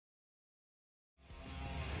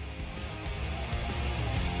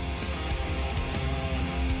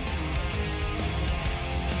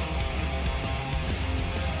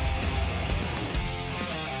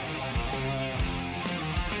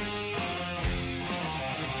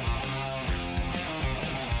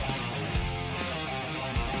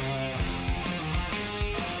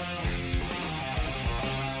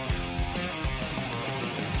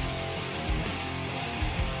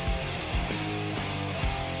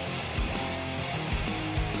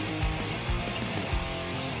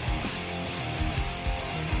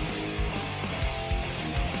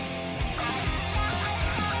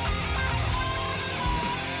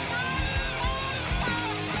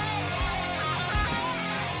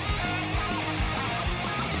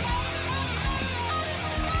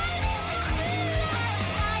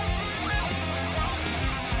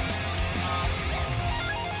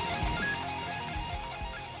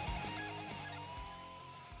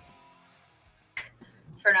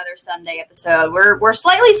for another Sunday episode. We're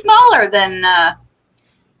slightly smaller than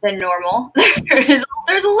normal. There's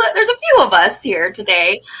a few of us here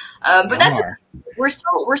today, but we're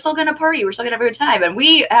still gonna party. We're still gonna have a good time, and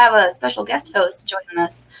we have a special guest host joining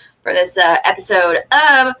us for this episode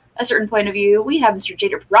of A Certain Point of View. We have Mr.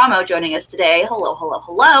 Jader Paramo joining us today. Hello.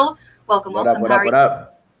 Welcome. What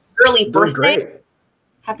up? Early birthday. Great.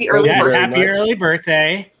 Happy early birthday. Happy early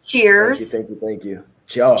birthday. Cheers. Thank you.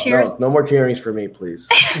 Cheers. No more cheerings for me, please.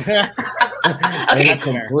 Okay.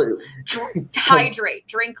 Hydrate.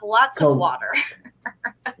 Drink lots of water.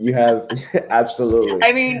 You have absolutely.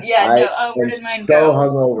 I mean, yeah. Where did mine go? So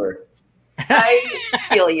hungover. I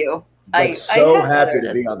feel you. I'm so happy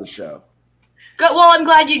to be on the show. Good. Well, I'm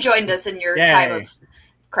glad you joined us in your time of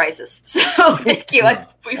crisis. So thank you.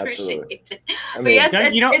 We appreciate it. I mean, but yes,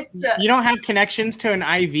 you don't have connections to an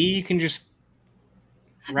IV. You can just.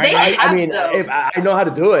 Right? If I know how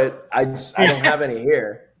to do it, I don't have any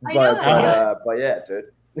here. But yeah,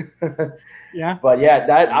 dude. Yeah. But yeah,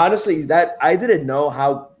 that honestly, that I didn't know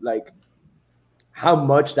how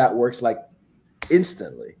much that works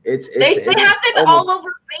instantly. They happen all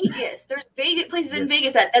over Vegas. There's places in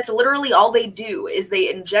Vegas that's literally all they do is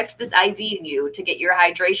they inject this IV in you to get your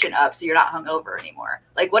hydration up so you're not hungover anymore.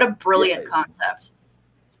 Like, what a brilliant concept.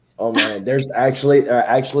 Oh man, there's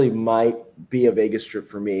actually might be a Vegas trip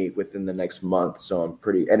for me within the next month, so I'm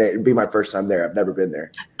and it'd be my first time there. I've never been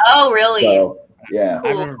there. Oh, really? So, yeah,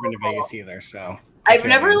 I've never been to Vegas either. So I've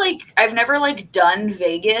never done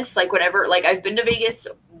Vegas. Like whenever, I've been to Vegas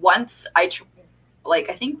once. I've only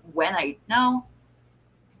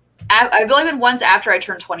been once after I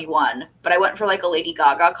turned 21, but I went for a Lady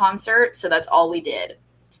Gaga concert, so that's all we did.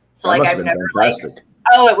 So I've never fantastic.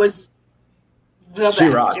 It was the best. She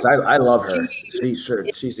rocks. I love her.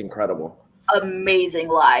 She's incredible. Amazing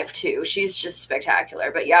live too. She's just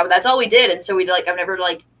spectacular. But yeah, that's all we did, and so we I've never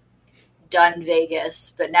done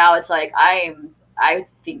Vegas, but now it's I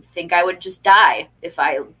think I would just die if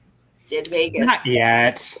I did Vegas. Not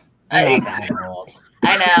yet. I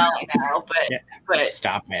know, but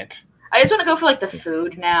stop it. I just want to go for the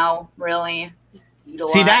food now. Really, just eat a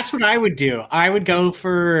lot. See, that's what I would do. I would go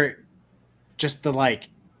for just the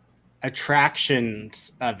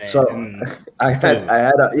attractions of it. So I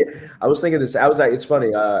was thinking this. It's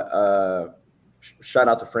funny. Shout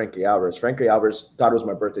out to Frankie Alvarez. Frankie Alvarez thought it was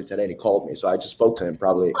my birthday today, and he called me. So I just spoke to him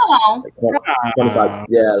probably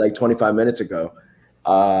 25 minutes ago.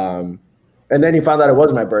 And then he found out it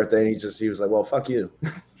wasn't my birthday, and he was like, "Well, fuck you."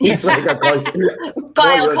 He's like, "I'll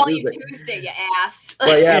call you Tuesday, you ass." But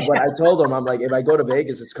I told him, I'm like, if I go to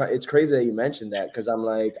Vegas, it's crazy that you mentioned that, because I'm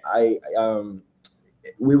like,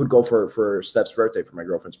 we would go for Steph's birthday, for my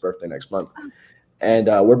girlfriend's birthday next month, and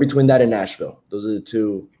we're between that and Nashville. Those are the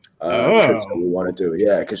two trips that we want to do.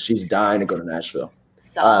 Yeah, because she's dying to go to Nashville.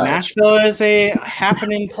 Nashville is a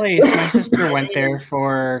happening place. My sister went there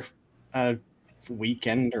for a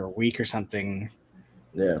weekend or a week or something.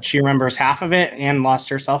 Yeah, she remembers half of it and lost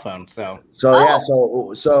her cell phone. So it's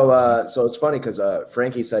funny because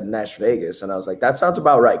Frankie said Nash Vegas, and I was like, that sounds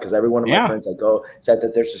about right, because every one of my friends I go said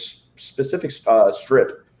that there's a specific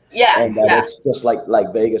strip, and that it's just like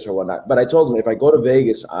Vegas or whatnot. But I told him if I go to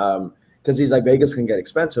Vegas, because he's like, Vegas can get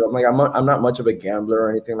expensive. I'm like, I'm not much of a gambler or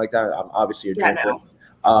anything like that. I'm obviously a drinker.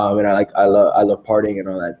 And I love partying and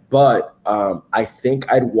all that, but I think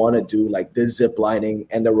I'd want to do the zip lining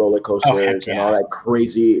and the roller coasters and all that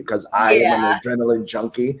crazy, because I am an adrenaline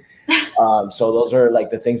junkie. So those are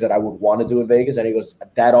the things that I would want to do in Vegas. And he goes,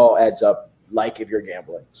 that all adds up if you're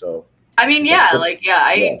gambling. So I mean,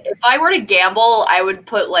 if I were to gamble, I would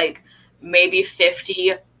put maybe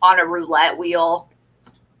 50 on a roulette wheel,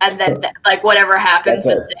 and then whatever happens,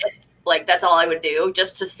 that's it. That's all I would do,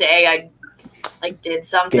 just to say I did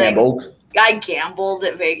something. I gambled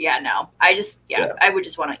at Vegas. Yeah, no. I would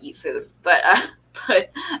just want to eat food. But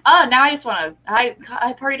now I just want to. I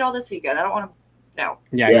partied all this weekend. I don't want to. No.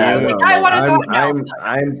 I want to go.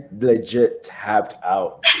 I'm legit tapped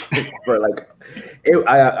out for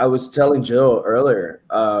I was telling Jill earlier.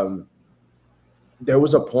 There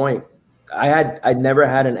was a point I'd never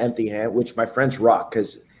had an empty hand, which my friends rock,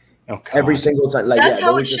 because every single time that's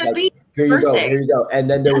how it should be. Here you go. And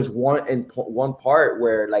then there was one part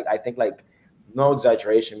where I think no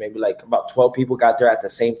exaggeration, maybe about 12 people got there at the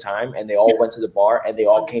same time, and they all went to the bar, and they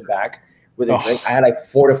all came back with a drink. I had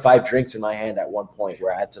 4 to 5 drinks in my hand at one point,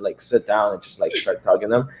 where I had to sit down and just start tugging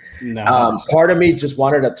them. No. Part of me just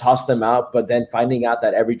wanted to toss them out, but then finding out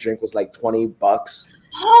that every drink was $20.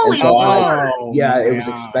 Holy it was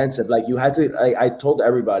expensive. You had to. I told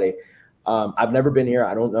everybody, I've never been here.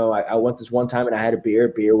 I don't know. I went this one time and I had a beer.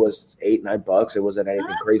 Beer was $8-9. It wasn't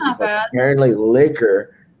anything crazy, but apparently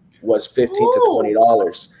liquor was $15 to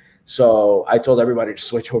 $20. So I told everybody to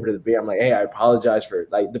switch over to the beer. I'm like, hey, I apologize for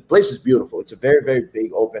the place is beautiful. It's a very, very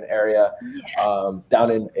big open area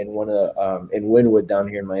down in one of the, in Wynwood down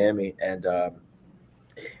here in Miami. And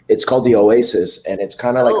it's called the Oasis, and it's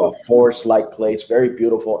kind of like a forest-like place, very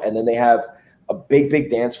beautiful. And then they have a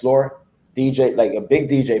big dance floor, DJ, like a big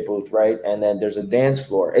DJ booth, right? And then there's a dance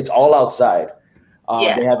floor. It's all outside.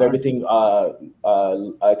 They have everything kind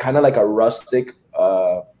of like a rustic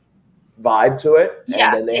vibe to it.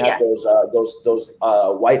 And then they have those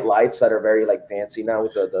white lights that are very like fancy now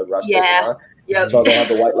with the rustic on. So they have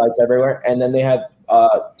the white lights everywhere. And then they have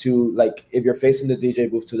if you're facing the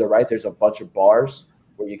DJ booth to the right, there's a bunch of bars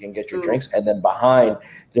where you can get your drinks, and then behind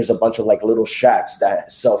there's a bunch of like little shacks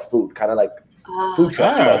that sell food, kind of like food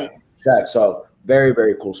trucks. So very,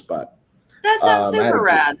 very cool spot. That sounds super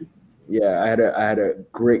rad. Yeah, I had a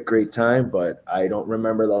great time, but I don't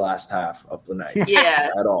remember the last half of the night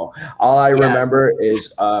at all. All I remember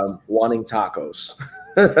is wanting tacos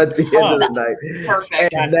at the end of the night.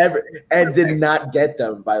 Perfect. And did not get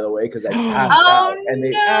them, by the way, because I passed out. And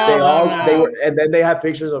they were, and then they have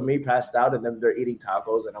pictures of me passed out, and then they're eating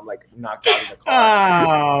tacos, and I'm like knocked out in the car.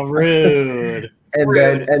 Oh, rude.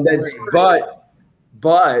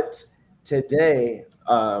 But today,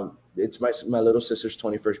 it's my little sister's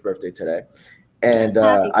 21st birthday today, and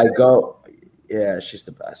I go, she's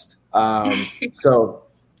the best. So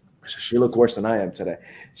she looked worse than I am today.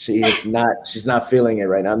 She's not feeling it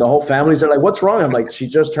right now. And the whole families are like, "What's wrong?" I'm like, "She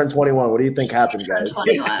just turned 21. What do you think happened, guys?"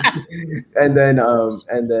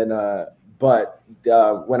 But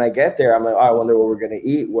when I get there, I'm like, "Oh, I wonder what we're gonna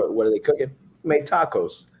eat. What are they cooking?" Make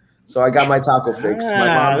tacos. So I got my taco fix.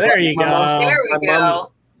 There you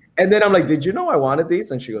go. And then I'm like, "Did you know I wanted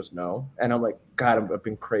these?" And she goes, "No." And I'm like, "God, I've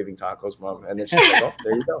been craving tacos, Mom." And then she's like, "Oh,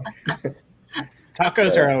 there you go."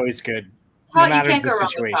 Tacos are always good. No matter the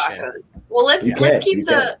situation. Well, let's keep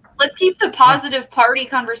the positive party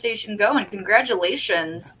conversation going.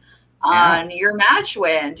 Congratulations on your match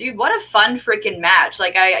win, dude! What a fun freaking match!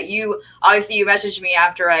 Like you messaged me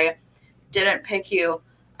after I didn't pick you,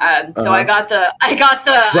 so I got the.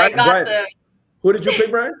 Who did you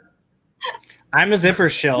pick, Brian? I'm a Zipper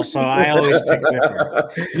shill, so I always pick Zipper.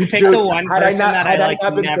 You pick the one person that I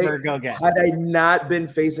never go get. Had I not been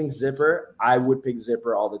facing Zipper, I would pick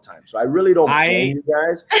Zipper all the time. So I really don't blame you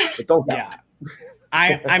guys, but don't doubt me.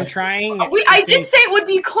 I'm trying. I did say it would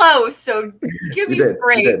be close, so give me a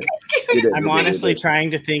break. I'm honestly trying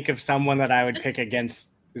to think of someone that I would pick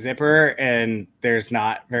against Zipper, and there's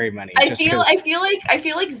not very many. I feel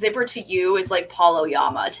like Zipper to you is like Paul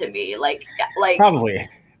Oyama to me, like probably.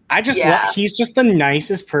 He's just the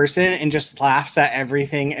nicest person and just laughs at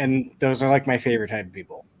everything, and those are like my favorite type of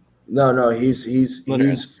people. No, he's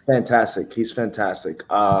fantastic. He's fantastic.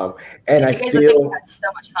 And I feel that's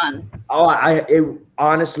so much fun.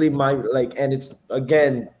 Honestly, and it's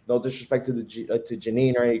again, no disrespect to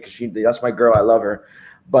Janine or because that's my girl. I love her,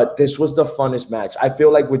 but this was the funnest match. I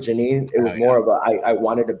feel like with Janine, it was more of I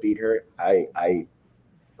wanted to beat her. I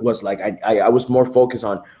was like I was more focused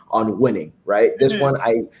on winning, right? This one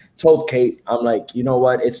I told Kate, I'm like, you know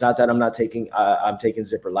what? It's not that I'm not taking I'm taking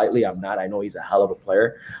Zipper lightly. I'm not. I know he's a hell of a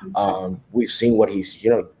player. We've seen what he's,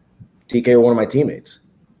 TKO one of my teammates.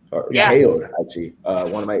 Or KO'd actually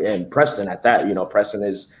one of my, and Preston at that, Preston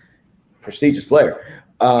is a prestigious player.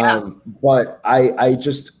 But I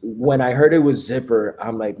just, when I heard it was Zipper,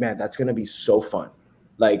 I'm like, man, that's gonna be so fun.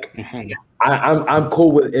 Like I'm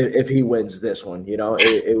cool with if he wins this one.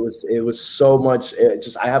 It was so much.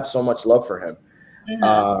 I have so much love for him.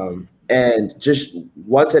 And just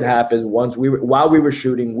once it happened, while we were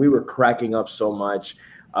shooting, we were cracking up so much.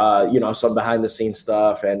 Some behind the scenes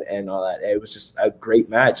stuff and all that. It was just a great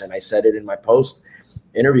match, and I said it in my post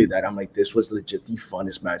interview that I'm like, this was legit the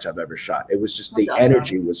funnest match I've ever shot. It was just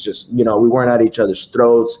energy was just we weren't at each other's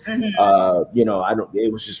throats. It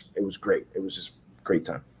was great. It was just great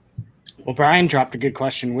time. Well, Brian dropped a good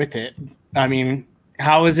question with it. I mean,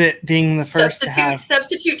 how is it being the first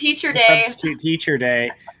substitute teacher day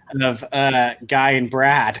of Guy and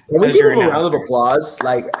Brad? Can we give them a round of applause?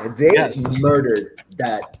 Like they murdered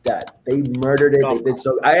that. They murdered it. They did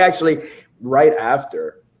so. I actually right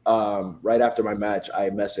after my match, I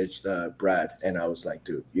messaged Brad and I was like,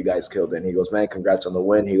 dude, you guys killed it. And he goes, man, congrats on the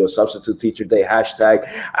win. He goes, substitute teacher day, hashtag.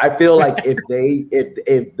 I feel like if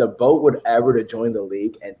the boat would ever to join the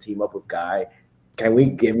league and team up with Guy, can we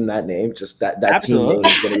give him that name? Just that team name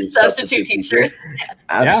is going to be substitute teachers.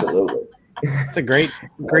 Absolutely. It's a great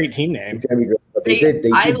team name. It's gonna be great. But they did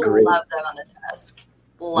I great. love them on the desk.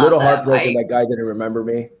 little heartbroken that guy didn't remember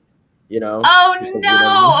me. You know? Oh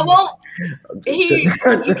no! Well, you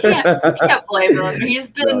can't blame him. He's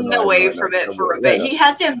been away from it for a bit. He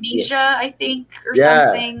has amnesia, I think, or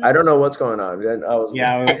something. I don't know what's going on.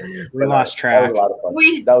 We lost track. That was a lot of fun.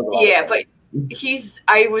 That was a lot of fun.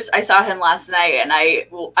 But I saw him last night, and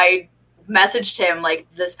I messaged him like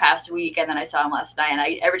this past week, and then I saw him last night,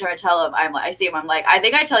 and every time I tell him, I see him, I'm like, I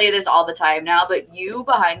think I tell you this all the time now, but you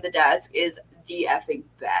behind the desk is the effing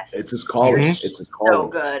best. It's his calling. It's his calling. So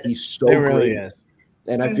good. He's so good. Really is.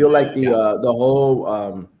 And I feel like the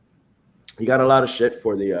whole he got a lot of shit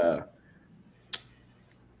for the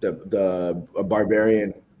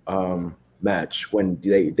Barbarian match when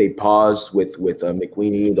they paused with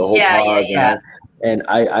McQueenie, the whole pause. And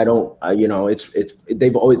I don't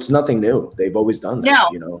it's nothing new. They've always done that.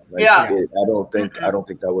 No. I don't think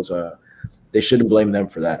that was they shouldn't blame them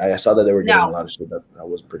for that. I saw that they were getting a lot of shit that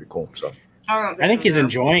was pretty cool. So I think he's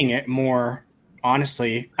enjoying it more,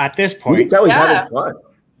 honestly, at this point. You can tell he's having fun.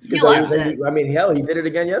 He loves it. I mean, hell, he did it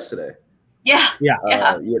again yesterday. Yeah.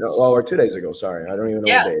 Or 2 days ago. Sorry, I don't even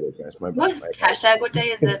know what day it is. Guys. Hashtag what day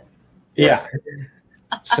is it? Yeah.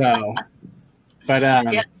 So, but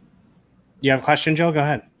you have a question, Joe? Go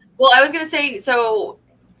ahead. Well, I was gonna say, so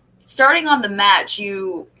starting on the match,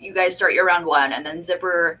 you guys start your round one, and then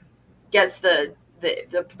Zipper gets the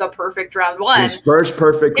perfect round one. His first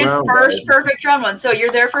perfect round one. So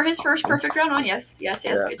you're there for his first perfect round one. Yes.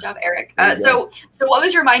 Good job, Eric. So what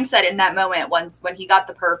was your mindset in that moment when he got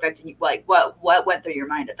the perfect, and you, like what went through your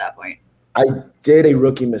mind at that point? I did a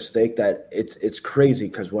rookie mistake that it's crazy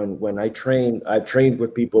because when I've trained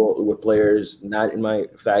with players not in my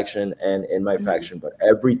faction and in my faction, but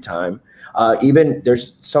every time, even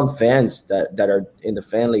there's some fans that are in the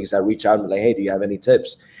fan leagues that reach out and be like, hey, do you have any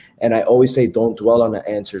tips? And I always say, don't dwell on the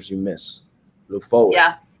answers you miss. Look forward.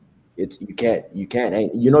 Yeah. You can't.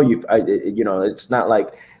 And it's not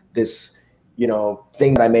like this,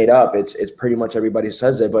 thing that I made up. It's pretty much everybody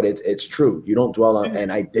says it, but it's true. You don't dwell on.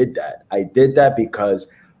 And I did that. I did that because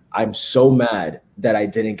I'm so mad that I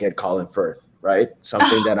didn't get Colin Firth. Right.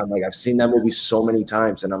 Something that I'm like, I've seen that movie so many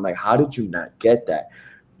times, and I'm like, how did you not get that?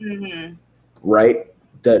 Mm-hmm. Right.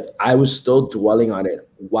 That I was still dwelling on it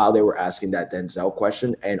while they were asking that Denzel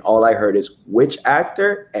question. And all I heard is which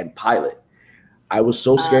actor and pilot. I was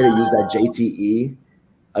so scared to use that JTE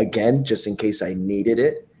again, just in case I needed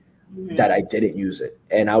it, that I didn't use it.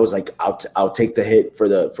 And I was like, I'll take the hit for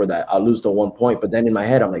that. I'll lose the 1 point. But then in my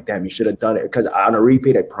head, I'm like, damn, you should have done it. Because on a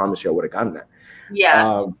repeat, I promise you I would have gotten that.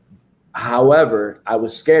 Yeah. However, I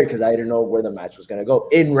was scared because I didn't know where the match was going to go.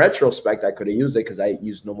 In retrospect, I could have used it because I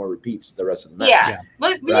used no more repeats the rest of the match. Yeah.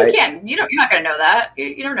 But right? You can't. You're not going to know that.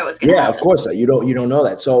 You don't know what's going to happen. Yeah, of course. You don't know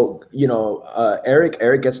that. So,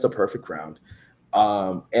 Eric gets the perfect round.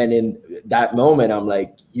 And in that moment, I'm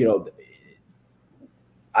like,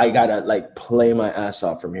 I got to like play my ass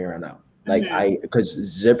off from here on out. Like because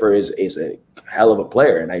Zipper is a hell of a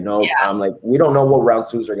player, and I know I'm like, we don't know what round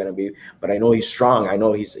twos are going to be, but I know he's strong. I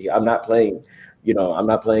know I'm not playing, I'm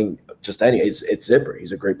not playing just any. It's Zipper.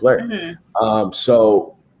 He's a great player.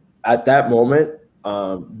 So at that moment,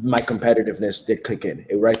 my competitiveness did kick in.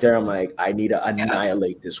 Right there, I'm like, I need to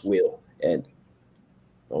annihilate this wheel, and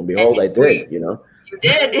lo and behold, I did. You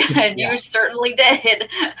did, and you certainly did.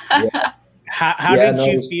 How did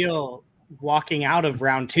you feel walking out of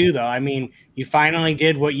round two, though? I mean, you finally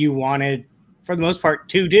did what you wanted, for the most part,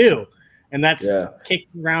 to do, and that's kick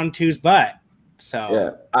round two's butt.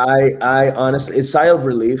 So I honestly, it's sigh of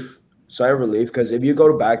relief, because if you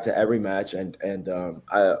go back to every match and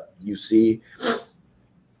you see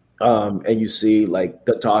like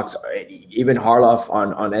the talks, even Harloff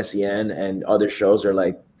on SEN and other shows are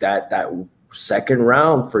like that second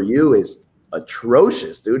round for you is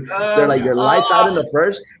atrocious, dude. They're like, you're lights out in the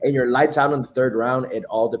first and you're lights out in the third round. It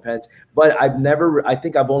all depends. But I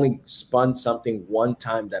think I've only spun something one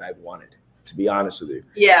time that I wanted, to be honest with you.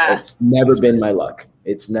 Yeah. It's never been my luck.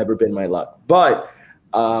 But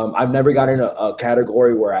I've never gotten a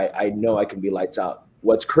category where I know I can be lights out.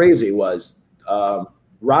 What's crazy was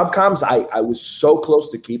rom-coms I was so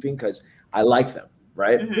close to keeping because I like them,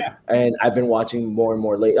 right? Yeah. And I've been watching more and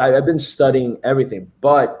more lately. I've been studying everything,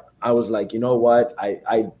 but I was like, you know what?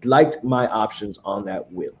 I liked my options on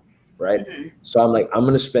that wheel, right? So I'm like, I'm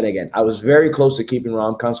going to spin again. I was very close to keeping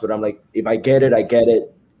rom-coms, but I'm like, if I get it, I get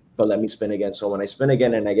it, but let me spin again. So when I spin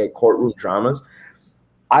again and I get courtroom dramas,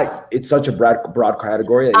 it's such a broad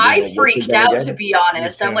category. I freaked out, to be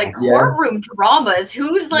honest. I'm like, courtroom dramas?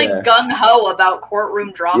 Who's like gung-ho about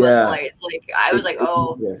courtroom dramas? Like, I was like,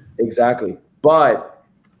 oh. Yeah, exactly. But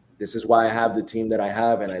this is why I have the team that I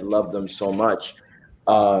have, and I love them so much.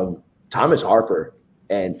 Thomas Harper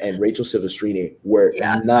and Rachel Silvestrini were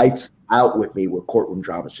nights out with me with courtroom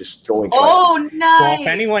dramas, just throwing questions. Oh, nice. Well, if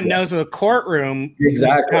anyone knows the courtroom,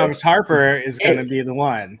 exactly, Thomas Harper is going to be the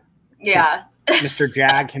one. Yeah. Mr.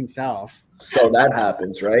 Jag himself. So that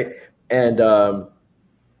happens, right? And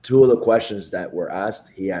 2 of the questions that were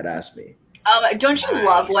asked, he had asked me. Don't you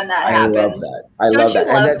love when that happens? I love that. I love that.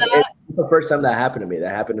 And it's the first time that happened to me.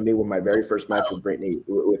 That happened to me with my very first match with Brittany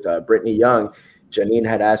Young. Janine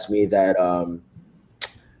had asked me that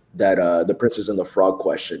the Princess and the Frog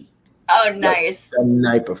question. Oh, nice. Like, the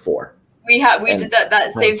night before. We did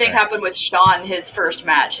that same thing happened with Sean, his first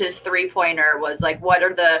match. His 3-pointer was like, what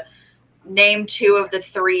are the name 2 of the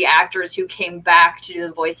 3 actors who came back to do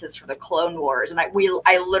the voices for the Clone Wars? And I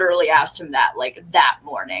literally asked him that like that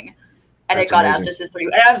morning. And it got asked as his 3.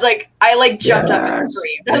 And I was like, jumped up and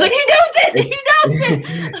screamed. I was like, he knows it. He knows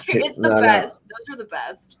it. Like, it's the best. Those are the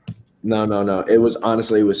best. No. It was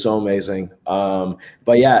so amazing.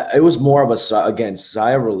 But yeah, it was more of a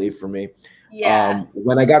sigh of relief for me. Yeah.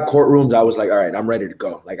 When I got courtrooms, I was like, all right, I'm ready to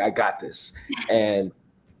go. Like, I got this. And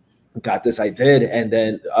I did. And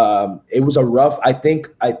then it was a rough, I think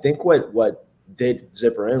what did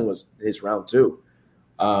zipper in was his round 2.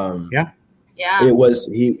 Yeah. It was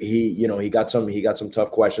he got some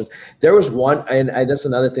tough questions. There was one, and that's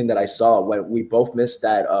another thing that I saw when we both missed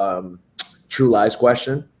that True Lies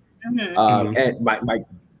question. Mm-hmm. And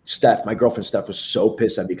my girlfriend Steph was so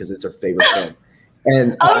pissed at me because it's her favorite film.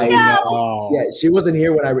 And she wasn't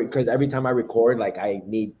here when because every time I record, like I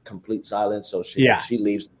need complete silence. So she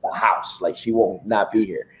leaves the house, like she won't not be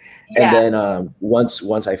here. Yeah. And then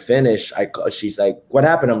once I finish, she's like, "What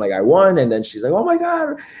happened?" I'm like, "I won." And then she's like, "Oh my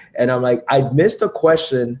God!" And I'm like, "I missed a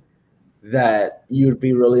question that you'd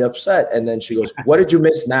be really upset." And then she goes, "What did you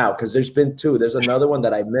miss now?" Because there's been 2. There's another one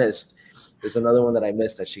that I missed.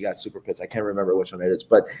 That she got super pissed. I can't remember which one it is.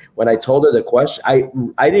 But when I told her the question, I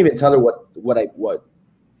didn't even tell her what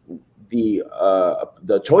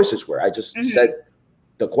the choices were. I just said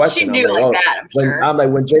the question. She knew that. I'm like,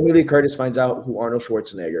 when Jamie Lee Curtis finds out who Arnold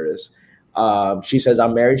Schwarzenegger is, she says,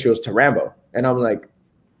 "I'm married." She goes, "To Rambo," and I'm like,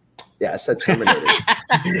 "Yeah, I said Terminator."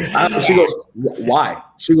 She goes, "Why?"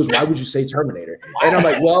 She goes, "Why would you say Terminator?" And I'm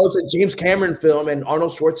like, "Well, it's a James Cameron film, and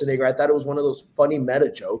Arnold Schwarzenegger. I thought it was one of those funny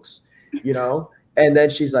meta jokes." And then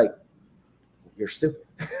she's like, "You're stupid."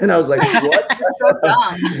 And I was like, "What?" So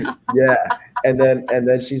dumb. Yeah. And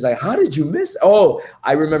then she's like, "How did you miss?" Oh,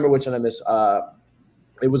 I remember which one I missed.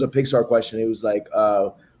 It was a Pixar question. It was like,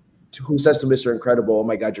 who says to Mr. Incredible, "Oh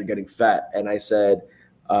my God, you're getting fat"? And I said,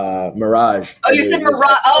 Mirage. Oh, you said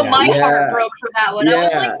Mirage. My heart broke for that one. Yeah. I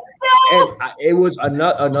was like, no. And it was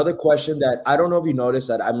another question that I don't know if you noticed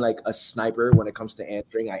that I'm like a sniper when it comes to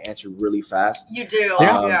answering. I answer really fast. You do.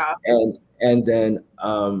 Yeah. And then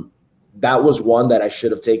that was one that I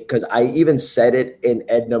should have taken because I even said it in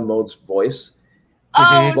Edna Mode's voice.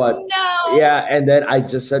 Oh, but no. Yeah, and then I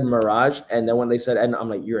just said Mirage, and then when they said Edna, I'm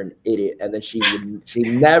like, "You're an idiot." And then she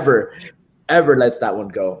never ever lets that one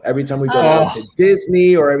go. Every time we go to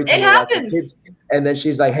Disney or every time it happens. Kids, and then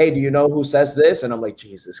she's like, "Hey, do you know who says this?" And I'm like,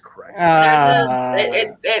 "Jesus Christ!"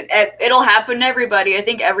 It'll happen to everybody. I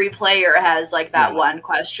think every player has like that one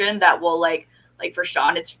question that will like for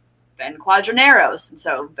Sean, it's Ben Quadraneros, and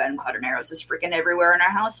so Ben Quadraneros is freaking everywhere in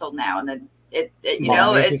our household now. And then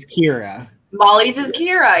Molly's is Kira. Molly's is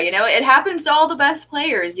Kira. It happens to all the best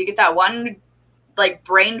players. You get that one like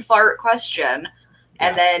brain fart question,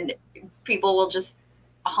 and then people will just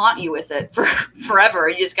haunt you with it for forever.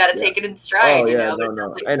 You just got to take it in stride.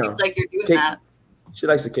 It seems like you're doing that. She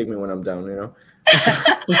likes to kick me when I'm down.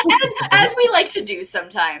 as we like to do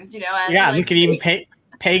sometimes. You could even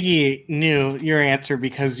Peggy knew your answer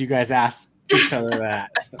because you guys asked each other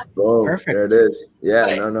that. So. Boom, perfect. There it is. Yeah,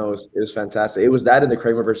 it was fantastic. It was that and the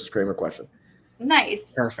Kramer versus Kramer question.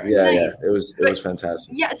 Nice. Perfect. Yeah, nice. It was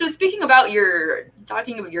fantastic. Yeah. So speaking about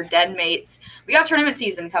talking about your den mates, we got tournament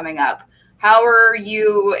season coming up. How are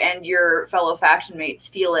you and your fellow faction mates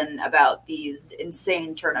feeling about these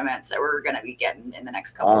insane tournaments that we're going to be getting in the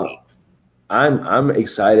next couple of weeks? I'm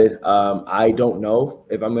excited. I don't know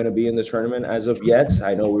if I'm going to be in the tournament as of yet.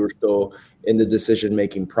 I know we were still in the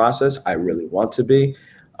decision-making process. I really want to be.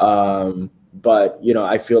 But,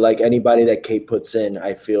 I feel like anybody that Kate puts in,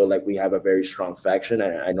 I feel like we have a very strong faction.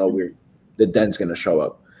 And I know the den's going to show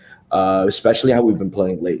up, especially how we've been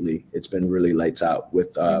playing lately. It's been really lights out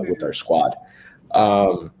with our squad.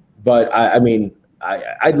 But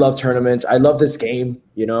I love tournaments. I love this game.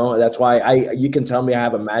 That's why you can tell me I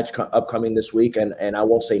have a match upcoming this week and I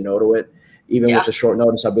won't say no to it. Even with the short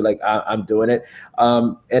notice, I'll be like, I'm doing it.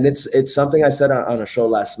 And it's something I said on a show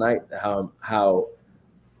last night, how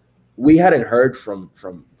we hadn't heard from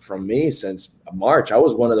from me since March. I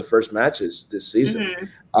was one of the first matches this season.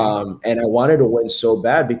 And I wanted to win so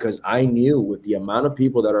bad because I knew with the amount of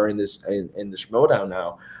people that are in this Schmodown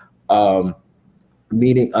now,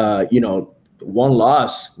 meaning one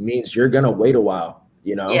loss means you're gonna wait a while,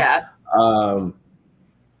 Yeah.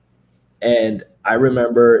 And I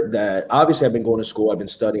remember that obviously I've been going to school, I've been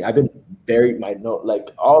studying, I've been buried my note, like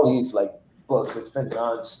all these like books, it's been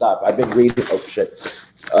nonstop. I've been reading EMT,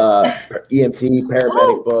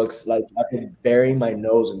 paramedic books, like I've been burying my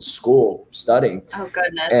nose in school studying. Oh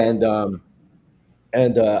goodness.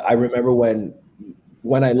 And I remember when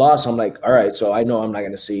I lost, I'm like, all right, so I know I'm not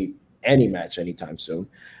gonna see any match anytime soon.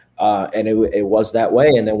 And it was that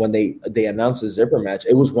way. And then when they announced the zipper match,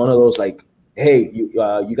 it was one of those like, hey, you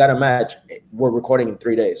got a match. We're recording in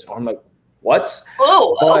 3 days. I'm like, what?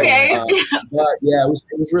 Oh, okay. But yeah, it was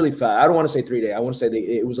really fast. I don't want to say 3 days. I want to say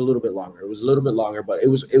it was a little bit longer. It was a little bit longer, but it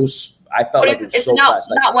was. I felt like it was so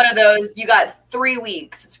fast. It's not one of those. You got 3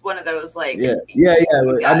 weeks. It's one of those like. Yeah.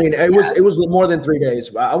 I mean, it was more than 3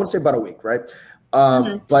 days. I wouldn't say about a week, right?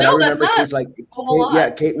 But still, I remember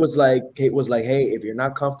Kate was like, hey, if you're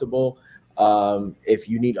not comfortable, if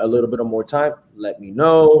you need a little bit of more time, let me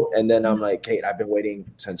know. And then I'm like, Kate, I've been waiting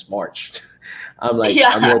since March. I'm like,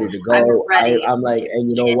 I'm ready to go. I'm like, and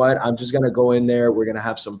you know what? I'm just gonna go in there. We're gonna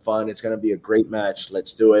have some fun. It's gonna be a great match.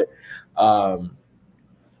 Let's do it.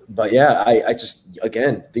 But yeah, I just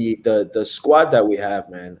again the squad that we have,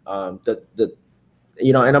 man. And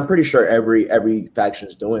I'm pretty sure every faction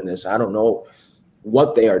is doing this. I don't know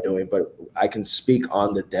what they are doing, but I can speak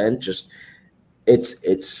on the Den. Just it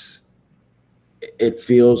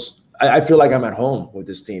feels. I feel like I'm at home with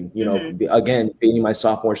this team. Again, being my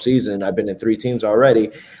sophomore season, I've been in 3 teams already,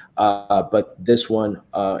 but this one,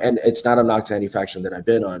 and it's not a knock to any faction that I've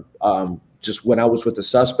been on. Just when I was with the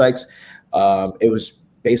Suspects, it was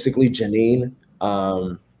basically Janine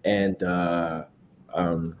and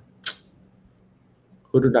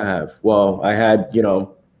who did I have? Well, I had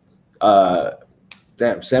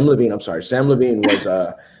Sam Levine. I'm sorry, Sam Levine was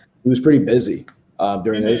he was pretty busy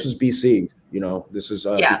during this was BC. This is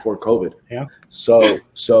before COVID. Yeah. So.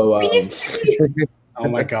 Oh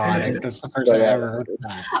my God, that's the first time I ever heard of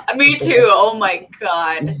that. Me too. Oh my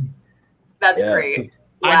God, that's great.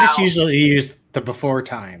 Wow. I just usually use the before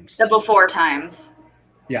times. The before times.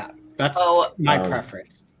 Yeah, that's my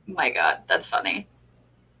preference. My God, that's funny.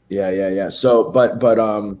 Yeah. So, but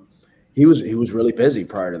he was really busy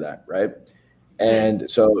prior to that, right? And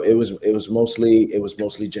so it was mostly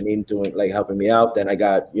Janine doing like helping me out. Then I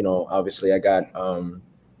got obviously I got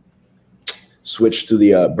switched to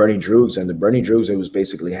the Bernie Droogs, and the Bernie Droogs, it was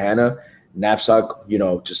basically Hannah, Knapsack,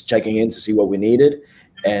 just checking in to see what we needed,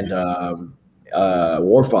 and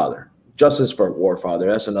Warfather. Justice for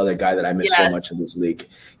Warfather. That's another guy that I miss so much in this league.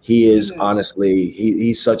 He is honestly,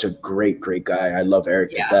 he's such a great guy. I love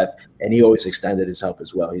Eric to death, and he always extended his help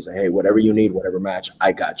as well. He's like, hey, whatever you need, whatever match,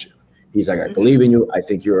 I got you. He's like, I believe in you. I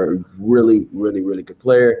think you're a really, really, really good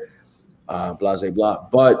player. Blah, blah, blah.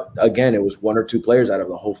 But again, it was 1 or 2 players out of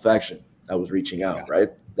the whole faction that was reaching out, right?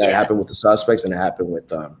 That happened with the Suspects, and it happened with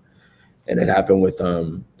the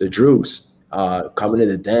Droogs coming to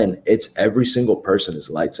the Den. It's every single person is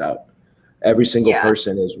lights out. Every single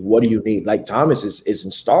person is, what do you need? Like Thomas is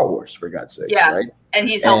in Star Wars, for God's sake, right? And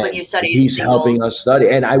he's helping you study. He's helping us study,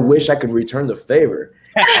 and I wish I could return the favor.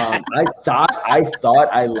 I thought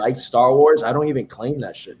I liked Star Wars. I don't even claim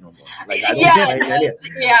that shit no more. Like I don't claim it.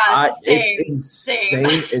 It's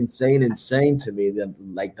insane to me that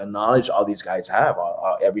like the knowledge all these guys have.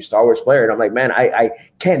 Every Star Wars player, and I'm like, man, I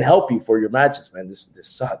can't help you for your matches, man. This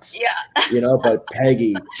sucks. Yeah. But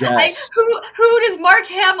Peggy, Jess, like, who does Mark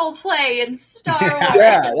Hamill play in Star Wars?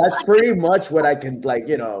 Yeah, that's pretty much what I can tell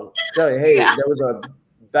you. Hey, there was a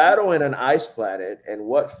battle in an ice planet, and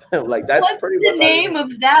what like that's what's pretty the much name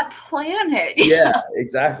of that planet. Yeah,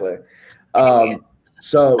 exactly. But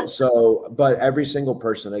every single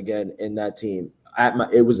person again in that team at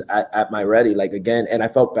my ready, like again, and I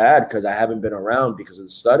felt bad because I haven't been around because of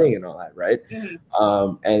the studying and all that, right?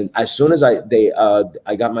 And as soon as I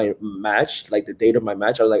got my match, like the date of my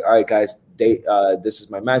match, I was like, all right guys, this is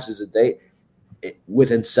my match, this is the date.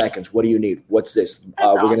 Within seconds, what do you need? What's this?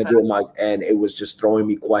 We're gonna do a mock, and it was just throwing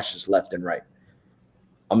me questions left and right.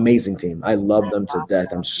 Amazing team. I love them to death.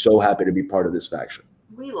 I'm so happy to be part of this faction.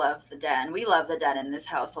 We love the Den. We love the Den in this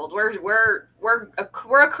household. We're a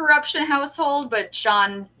corruption household, but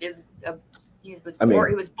Sean is a He was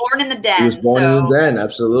born in the den. He was born in the den,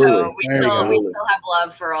 absolutely. So we still have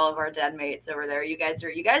love for all of our den mates over there. You guys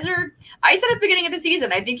are. I said at the beginning of the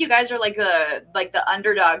season, I think you guys are like the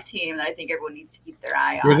underdog team that I think everyone needs to keep their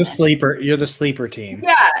eye on. You're the sleeper team.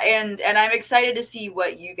 Yeah, and I'm excited to see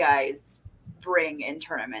what you guys bring in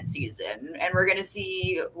tournament season, and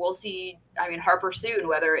we'll see. I mean, Harper soon,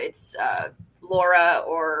 whether it's Laura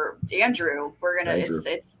or Andrew.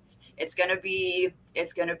 It's gonna be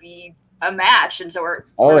a match, and so we're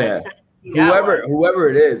excited to see whoever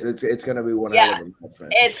it is, it's gonna be one heck of a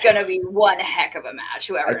match. It's gonna be one heck of a match.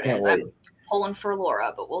 Whoever it is, I'm pulling for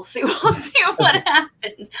Laura, but we'll see what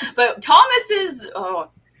happens. But Thomas is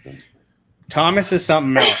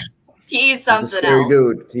something else. He's something else.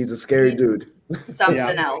 Dude. He's a scary dude. Something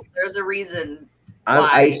else. There's a reason.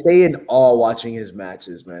 I stay in awe watching his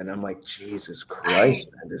matches, man. I'm like, Jesus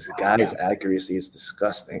Christ, man! This guy's accuracy is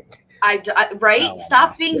disgusting. Right?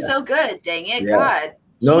 Stop being so good. Dang it, God.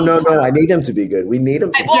 No. I need him to be good. We need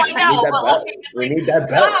him to be good. We need that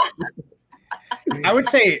belt. I would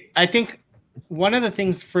say, I think one of the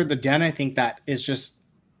things for the den, I think that is just,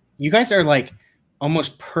 you guys are like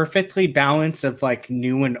almost perfectly balanced of like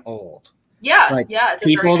new and old. Yeah. Like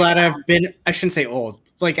people that have been, I shouldn't say old,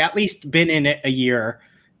 like at least been in it a year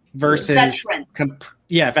versus veteran.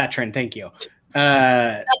 Thank you.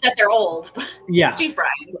 Not that they're old. Yeah. Jeez,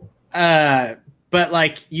 Brian. But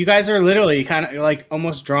like you guys are literally kind of like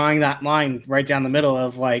almost drawing that line right down the middle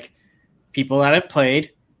of like people that have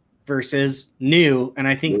played versus new, and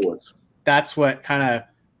I think that's what kind of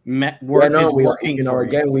working.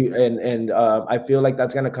 I feel like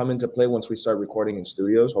that's gonna come into play once we start recording in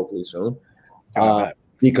studios, hopefully soon.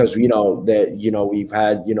 Because we've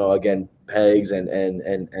had again Pegs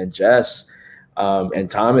and Jess. And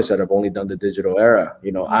Thomas that have only done the digital era.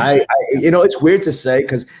 I it's weird to say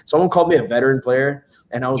because someone called me a veteran player,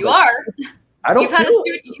 and I was I don't. You've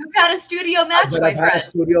had a studio match, my friend. I've had a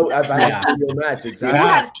studio match. Exactly. You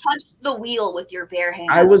have touched the wheel with your bare hands.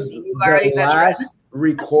 I was the last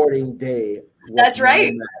recording day. That's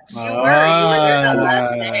right. You were there the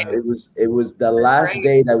last day. It was the last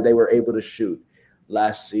day that they were able to shoot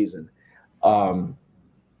last season.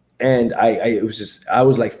 And I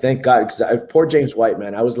was like, thank God, because poor James White,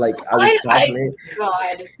 man. I was tossing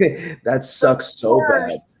it. That sucks so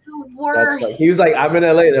bad. The worst. He was like, I'm in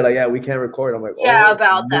LA. They're like, yeah, we can't record. I'm like,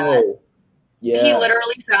 that. Yeah. He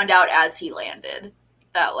literally found out as he landed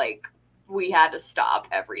that like we had to stop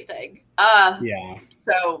everything.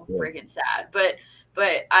 So freaking sad. But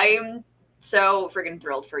I'm so freaking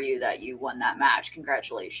thrilled for you that you won that match.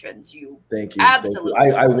 Congratulations. Thank you. Absolutely.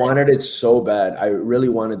 Thank you. I wanted it so bad. I really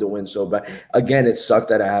wanted to win so bad. Again, it sucked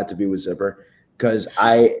that I had to be with Zipper because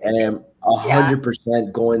I am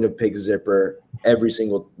 100% going to pick Zipper every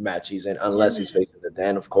single match he's in, unless he's facing the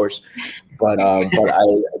Dan, of course. But I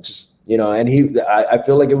just, and I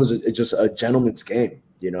feel like it was just a gentleman's game.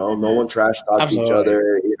 No one trash talked each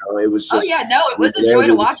other. It was just. It was a joy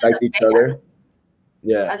to watch each other.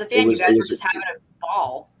 Yeah. As a fan, you guys were just having a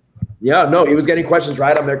ball. Yeah, no, he was getting questions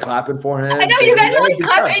right. I'm there clapping for him. I know you guys are like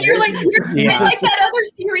clapping, and you're like that other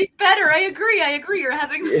series better. I agree. You're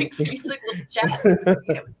having like basic little chats. It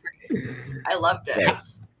was great. I loved it.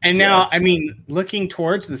 And now, I mean, looking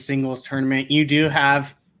towards the singles tournament, you do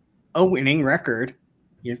have a winning record.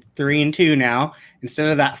 You're 3-2 now instead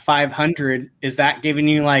of that 500. Is that giving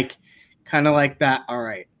you like kind of like that? All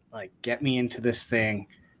right, like get me into this thing.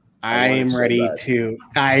 I am ready to.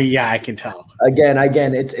 I can tell. Again,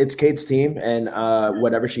 it's Kate's team, and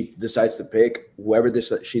whatever she decides to pick, whoever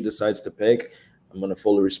she decides to pick, I'm gonna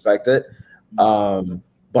fully respect it.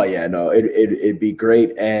 But yeah, no, it'd be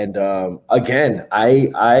great. And again,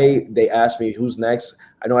 they asked me who's next.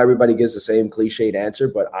 I know everybody gives the same cliched answer,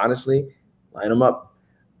 but honestly, line them up.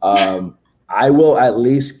 I will at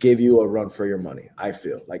least give you a run for your money. I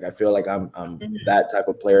feel like I'm that type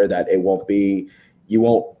of player that it won't be.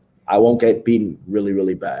 I won't get beaten really,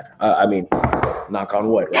 really bad. I mean, knock on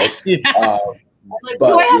wood, right? Do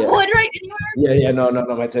I have wood right anywhere? Yeah. No.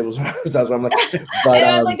 My table's that's what I'm like. But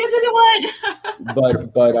I'm like, this isn't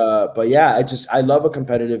wood. but yeah, I love a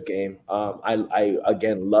competitive game. I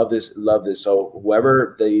again love this. So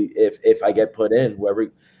whoever if I get put in, whoever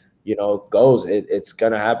goes, it's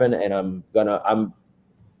gonna happen, and I'm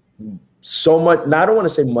so much. Now I don't want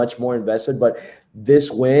to say much more invested, but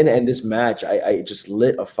this win and this match, I just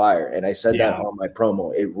lit a fire, and I said that on my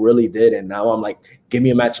promo. It really did, and now I'm like, give me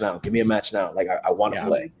a match now. Like I want to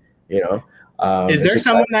play. Is there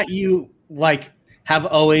someone that you like have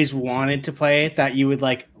always wanted to play that you would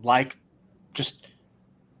like just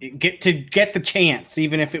get the chance,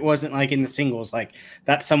 even if it wasn't like in the singles? Like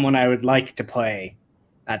that's someone I would like to play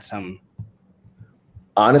at some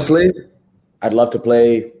Honestly, I'd love to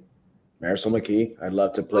play Marisol McKee. I'd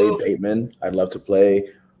love to play Bateman. I'd love to play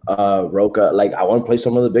Roca. Like, I want to play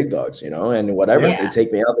some of the big dogs, and whatever. If they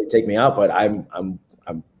take me out, they take me out. But I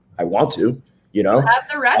want to, You have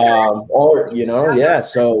the record.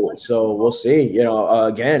 So we'll see.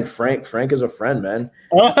 Again, Frank is a friend, man.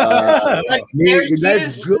 Let's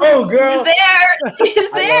go, girl.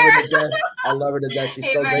 He's there. I love her to death.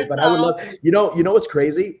 She's so great. But I would love, you know what's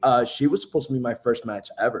crazy? She was supposed to be my first match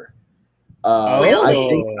ever.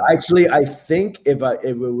 Really? I think if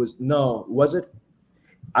it was, was it?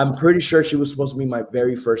 I'm pretty sure she was supposed to be my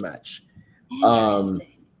very first match. Interesting.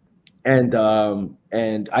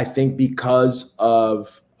 And I think because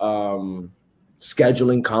of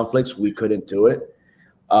scheduling conflicts, we couldn't do it.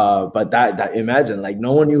 But that imagine, like,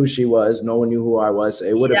 no one knew who she was, no one knew who I was.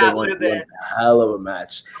 It would have been one hell of a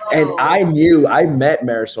match. And I met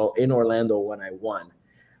Marisol in Orlando when I won.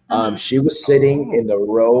 She was sitting in the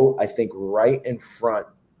row, I think, right in front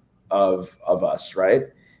of us, right?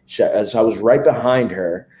 So I was right behind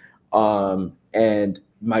her, and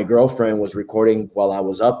my girlfriend was recording while I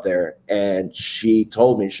was up there, and she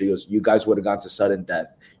told me, she goes, "You guys would have gone to sudden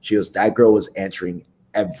death." She goes, "That girl was answering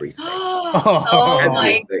everything."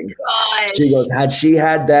 My gosh. She goes, "Had she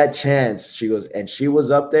had that chance," she goes, "and she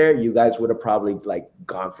was up there, you guys would have probably like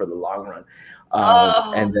gone for the long run."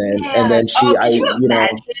 And then she, that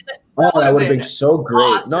would have been so great.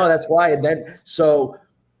 Awesome. No, that's why. And then so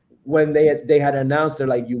when they had announced, they're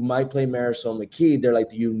like, "You might play Marisol McKee." They're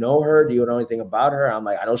like, "Do you know her? Do you know anything about her?" I'm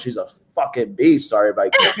like, "I know she's a fucking beast. Sorry if I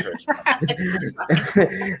can't curse."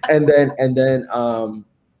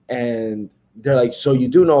 and they're like, "So you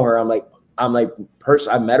do know her?" I'm like, I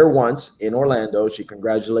met her once in Orlando. She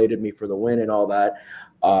congratulated me for the win and all that.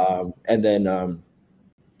 And then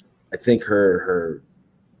I think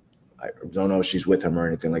I don't know if she's with him or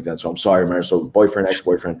anything like that. So I'm sorry, Marisol, boyfriend,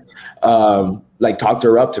 ex-boyfriend, talked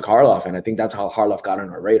her up to Karloff, and I think that's how Karloff got on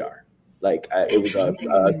her radar. Like it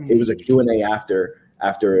was a Q&A after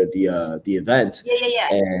the event. Yeah.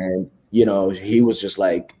 And he was just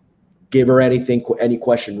like, give her any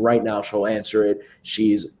question right now, she'll answer it.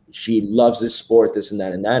 She loves this sport, this and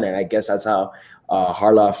that and that. And I guess that's how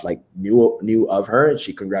Harloff knew of her, and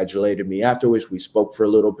she congratulated me afterwards. We spoke for a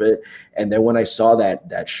little bit, and then when I saw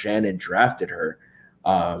that Shannon drafted her,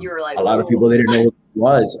 you were like, a lot of people didn't know who it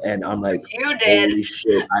was, and I'm like, you did. Holy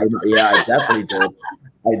shit! I definitely did.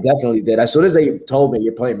 I definitely did. As soon as they told me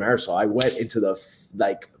you're playing Marisol, I went into the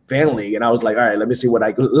fan league, and I was like, all right, let me see what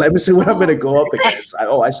I'm gonna go up against.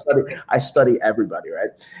 I study everybody, right?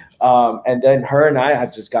 And then her and I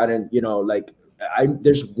have just gotten,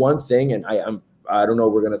 there's one thing, and I don't know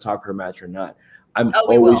if we're going to talk her match or not. I'm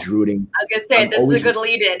always rooting. I was going to say, this is a good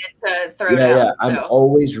lead-in into Throwdown. Yeah. I'm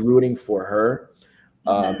always rooting for her.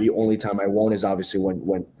 The only time I won't is obviously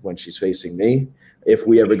when she's facing me, if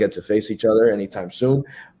we ever get to face each other anytime soon.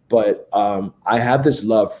 But I have this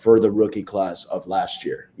love for the rookie class of last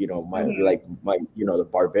year. The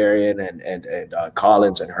Barbarian and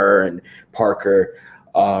Collins and her and Parker.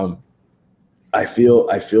 I feel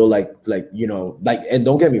like, and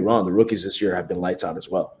don't get me wrong, the rookies this year have been lights out as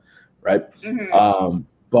well, right?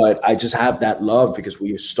 But I just have that love because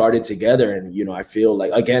we started together, and I feel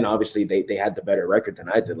like, again, obviously they had the better record than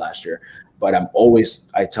I did last year, but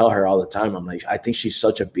I tell her all the time, I'm like, I think she's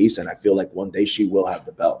such a beast, and I feel like one day she will have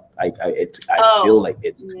the belt. I feel like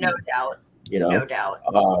it's no doubt, no doubt.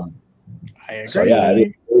 I agree. So yeah,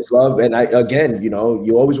 I always love, and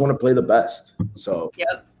you always want to play the best. So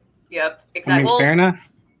Yep, exactly. Fair enough.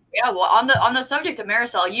 Yeah, well, on the subject of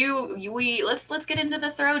Marisol, let's get into the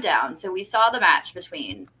throwdown. So we saw the match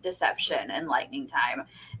between Deception and Lightning Time,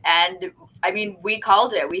 and I mean, we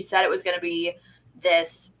called it. We said it was going to be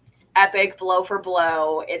this epic blow for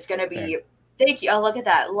blow. It's going to be. Thank you. Oh, look at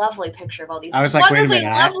that lovely picture of all these wonderfully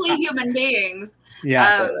lovely human beings.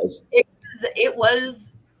 Yes, it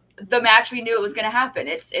was the match we knew it was going to happen.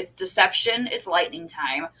 It's Deception. It's Lightning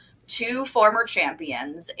Time. Two former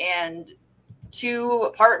champions and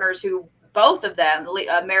two partners who both of them,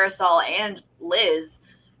 Marisol and Liz,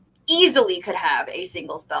 easily could have a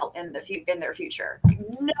singles belt in their future.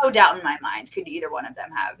 No doubt in my mind could either one of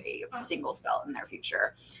them have a singles belt in their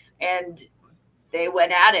future. And they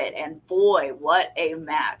went at it, and boy, what a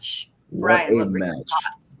match. Brian,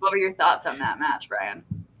 what were your thoughts on that match, Brian?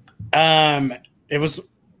 It was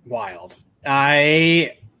wild.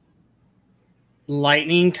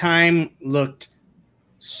 Lightning Time looked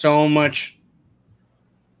so much,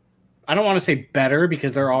 I don't want to say better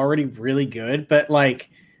because they're already really good, but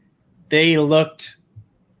they looked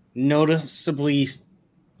noticeably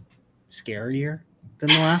scarier than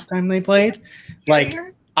the last time they played.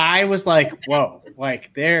 Scarier? I was like, whoa,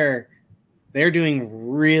 like they're doing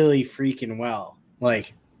really freaking well,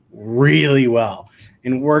 like really well,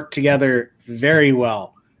 and work together very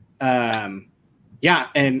well. Yeah,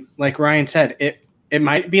 and like Ryan said, it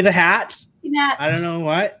might be the hats. I don't know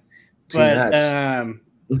what,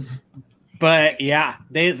 but yeah,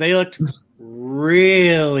 they looked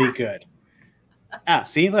really good. Ah,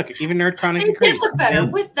 see, look, even Nerd Chronic agrees. They look better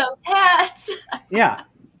with those hats. Yeah.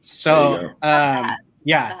 So,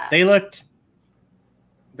 yeah, they looked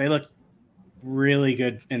really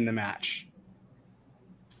good in the match.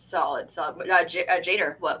 Solid.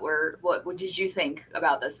 Jader, what did you think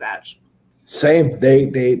about this match? Same.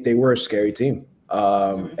 They were a scary team.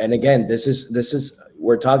 And again, this is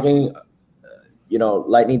we're talking,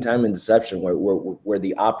 lightning time and deception, where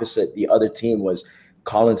the opposite, the other team was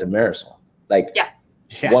Collins and Marisol. Like,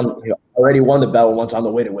 one already won the belt, one's on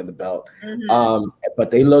the way to win the belt. Mm-hmm.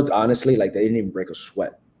 But they looked honestly like they didn't even break a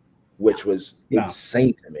sweat, which was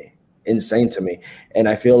insane to me. And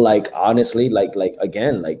I feel like honestly, like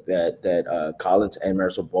again, like that Collins and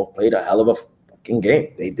Marisol both played a hell of a fucking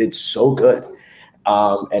game. They did so good.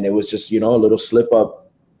 And it was just, a little slip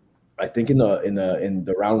up, I think in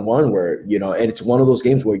the round one where, and it's one of those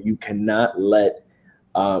games where you cannot let,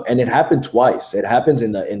 and it happened twice. It happens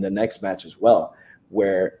in the next match as well,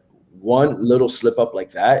 where one little slip up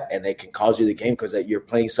like that, and they can cause you the game because you're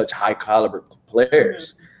playing such high caliber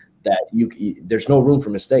players that there's no room for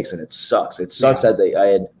mistakes, and it sucks. It sucks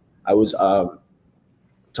that I was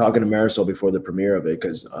talking to Marisol before the premiere of it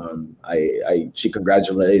because she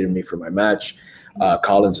congratulated me for my match,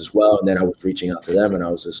 Collins as well, and then I was reaching out to them, and I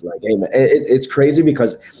was just like, hey man, it's crazy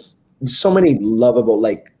because there's so many lovable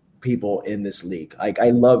people in this league. Like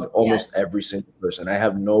I love almost every single person. I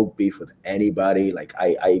have no beef with anybody. Like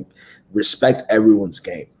I respect everyone's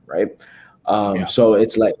game, right? So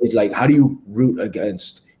it's like how do you root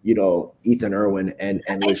against Ethan Irwin and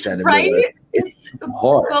Shannon Miller? It's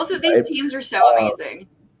hard. Both of these teams are so amazing.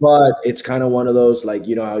 But it's kind of one of those, like,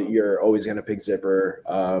 how you're always going to pick Zipper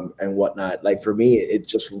and whatnot. Like for me,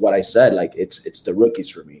 it's just what I said. Like it's the rookies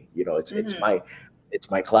for me. It's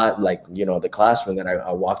my class, like, the classmen that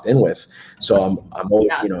I walked in with. So I'm always,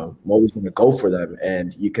 I'm always going to go for them.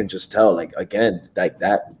 And you can just tell, like, again, like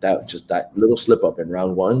that little slip up in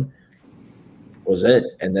round one was it.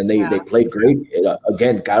 And then they played great.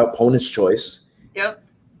 Again, got opponent's choice. Yep.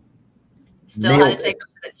 Still had to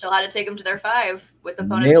take them to their 5 with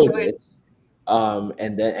opponent's choice.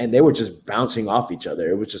 And they were just bouncing off each other.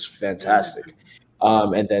 It was just fantastic.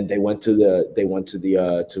 And then they went to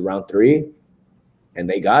round 3. And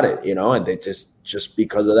they got it, and they just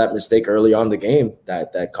because of that mistake early on in the game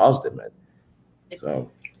that caused it, man. It was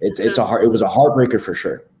a heartbreaker for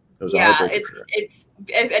sure. It's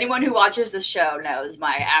if anyone who watches this show knows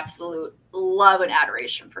my absolute love and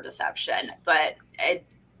adoration for Deception, but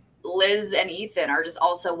Liz and Ethan are just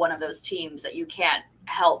also one of those teams that you can't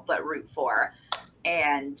help but root for,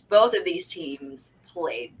 and both of these teams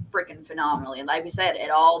played freaking phenomenally. And like we said,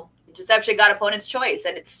 Deception got opponent's choice,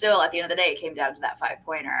 and it's still at the end of the day it came down to that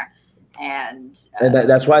 5-pointer, and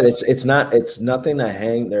that's why it's nothing to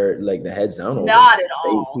hang their the heads down over. Not at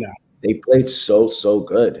all. They played so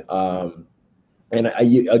good. And I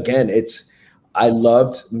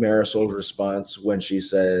loved Marisol's response when she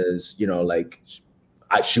says,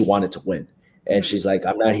 she wanted to win, and she's like,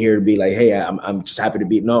 I'm not here to be like, hey, I'm just happy to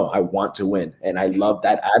be. No, I want to win, and I love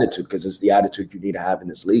that attitude because it's the attitude you need to have in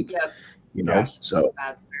this league. Yep. So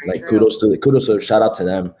like true. kudos to shout out to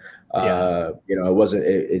them. It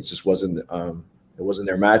wasn't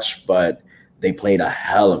their match, but they played a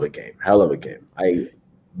hell of a game. I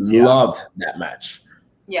loved that match.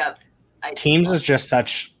 Yeah. Teams is just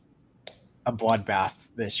such a bloodbath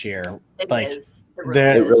this year. It is. It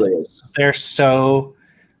really is. They're so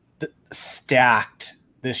stacked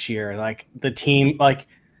this year. Like the team, like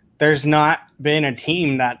there's not been a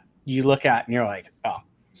team that you look at and you're like, oh,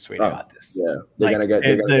 sweet, I got this. Yeah, they're gonna get.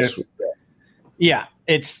 Yeah,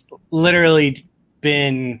 it's literally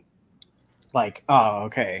been like, oh,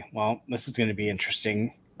 okay, well, this is going to be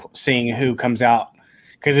interesting seeing who comes out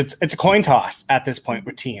because it's a coin toss at this point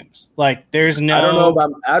with teams. Like, there's no.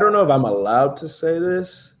 I don't know if I'm allowed to say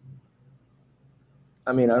this.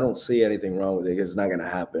 I mean, I don't see anything wrong with it because it's not going to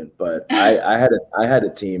happen. But I had a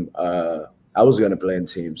team. I was going to play in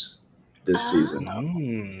teams this season.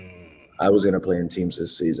 I was going to play in teams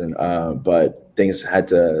this season, but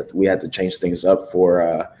we had to change things up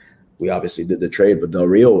for. We obviously did the trade, but Del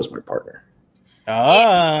Rio was my partner.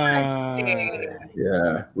 Yeah,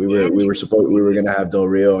 we were going to have Del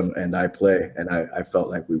Rio and I play, and I felt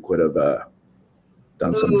like we could have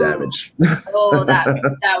done some damage. Oh, that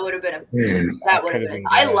would have been that would have been.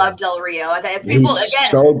 I love Del Rio. He's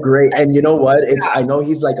so great, and you know what? I know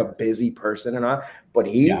he's like a busy person and all, but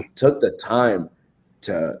he took the time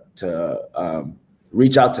to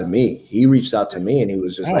reach out to me. He reached out to me, and he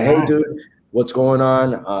was just "Hey, dude, what's going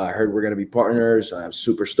on? I heard we're gonna be partners. I'm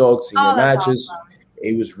super stoked. Seeing your matches." Awesome.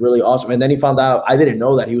 It was really awesome. And then he found out I didn't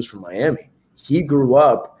know that he was from Miami. He grew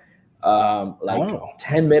up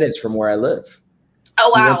 10 minutes from where I live.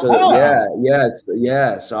 Oh, wow.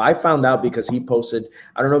 Yeah. So I found out because he posted,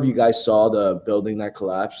 I don't know if you guys saw the building that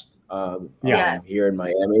collapsed here in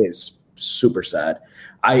Miami. It's super sad.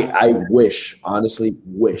 I honestly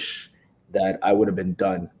wish that I would have been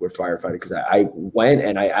done with firefighting, because I went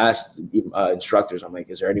and I asked instructors, I'm like,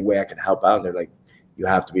 is there any way I can help out? And they're like, you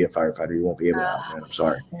have to be a firefighter. You won't be able to help, man. I'm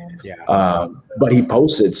sorry. Yeah. But he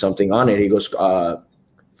posted something on it. He goes,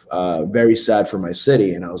 very sad for my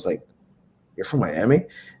city. And I was like, you're from Miami?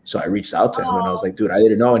 So I reached out to him and I was like, dude, I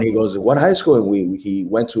didn't know. And he goes, what high school? And he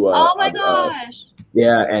went to gosh.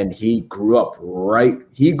 And he grew up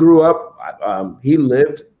he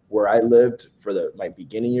lived where I lived for my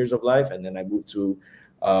beginning years of life. And then I moved to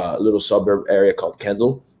a little suburb area called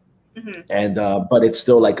Kendall. Mm-hmm. And but it's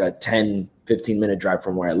still like a 10-15 minute drive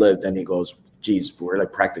from where I lived. And he goes, geez, we're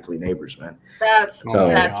like practically neighbors, man. He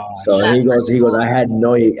goes, I had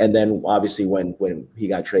no, and then obviously when he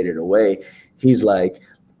got traded away, he's like,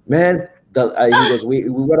 man, he goes, we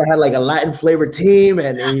would have had like a Latin flavored team,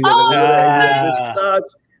 and he goes, this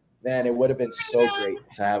sucks. Man, it would have been so great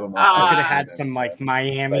to have him. I could have had some like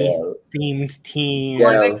Miami themed team. Yeah,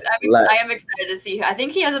 I am excited to see. I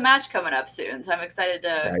think he has a match coming up soon, so I'm excited to.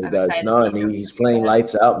 Yeah, he does. No, and he's playing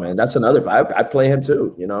lights out, man. That's another. I play him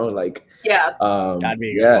too. You know, like that'd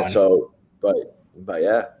be a good one. So, but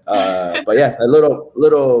yeah, a little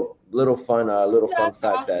fun fact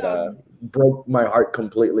awesome. That broke my heart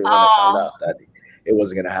completely when I found out that it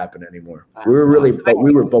wasn't going to happen anymore. We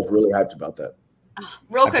were both really hyped about that.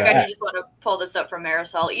 Real quick, I just want to pull this up from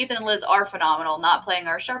Marisol. Ethan and Liz are phenomenal. Not playing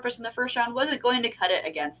our sharpest in the first round wasn't going to cut it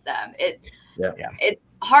against them. It's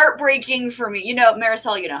heartbreaking for me. You know,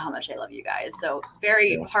 Marisol, you know how much I love you guys. So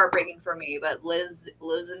very heartbreaking for me. But Liz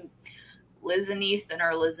and Ethan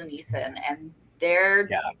are Liz and Ethan, and they're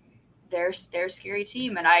a scary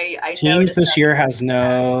team. And I teams this year has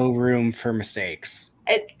no room for mistakes.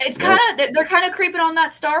 It's kind of they're kind of creeping on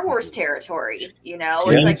that Star Wars territory, you know.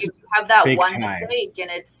 It's like if you have that one mistake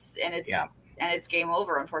and it's game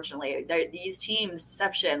over. Unfortunately, these teams,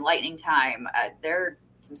 Deception, Lightning Time, they're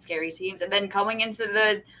some scary teams. And then coming into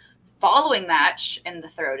the following match in the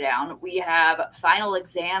Throwdown, we have Final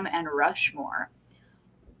Exam and Rushmore.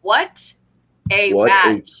 What a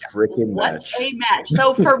match! What a match!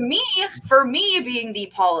 So for me being the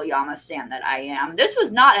Paul Oyama stan that I am, this was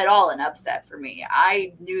not at all an upset for me.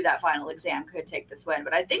 I knew that Final Exam could take this win,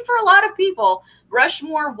 but I think for a lot of people,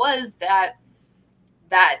 Rushmore was that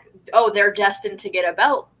they're destined to get a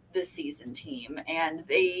belt this season team, and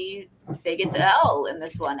they get the L in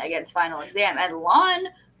this one against Final Exam, and Lon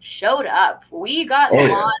showed up. We got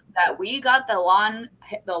the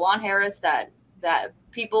Lon Harris that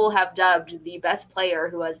people have dubbed the best player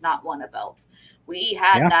who has not won a belt. We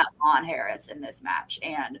had that Lon Harris in this match,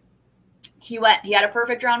 and he had a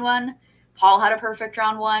perfect round one. Paul had a perfect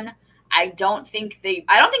round one. I don't think they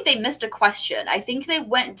missed a question. I think they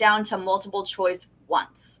went down to multiple choice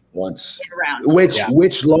once in round two.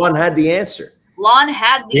 Which Lon had the answer. Lon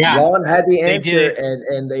had the answer. Lon had the answer,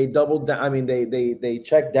 and they doubled down. I mean, they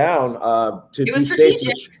checked down to be safe.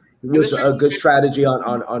 It was a good strategy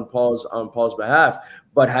on Paul's behalf.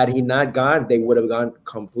 But had he not gone, they would have gone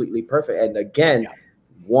completely perfect. And again,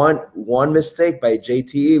 one mistake by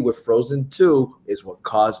JTE with Frozen 2 is what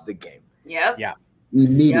caused the game. Yep. Yeah.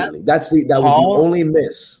 Immediately. That was the only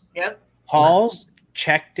miss. Yep. Paul's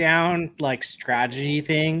check down like strategy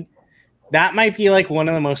thing, that might be like one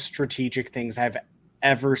of the most strategic things I've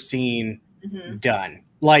ever seen done.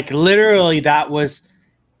 Like literally that was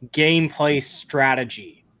gameplay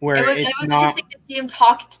strategy. Where it was interesting to see him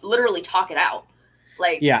literally talk it out.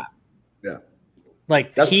 Like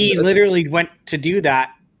like he literally went to do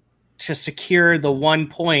that to secure the 1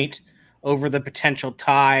 point over the potential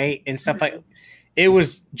tie and stuff like. It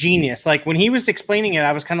was genius. Like when he was explaining it,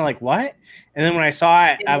 I was kind of like, "What?" And then when I saw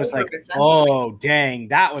it, I was like, "Oh, dang,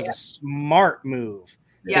 that was a smart move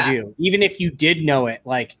to do." Even if you did know it,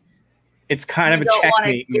 like it's kind of a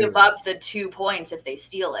checkmate. You don't want to give up the 2 points if they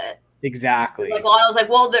steal it. Exactly. Like Lon was like,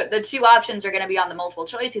 well, the two options are going to be on the multiple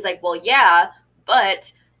choice. He's like, well, yeah,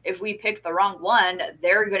 but if we pick the wrong one,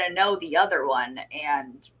 they're going to know the other one,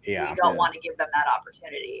 and we don't want to give them that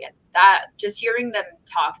opportunity. And that, just hearing them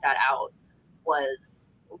talk that out was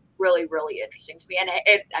really, really interesting to me. And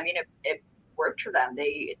it worked for them.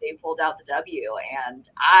 They pulled out the W, and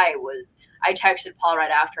I texted Paul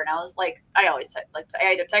right after, and I was like, I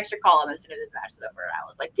either text or call him as soon as this match is over, and I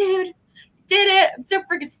was like, dude, did it! I'm so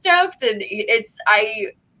freaking stoked, and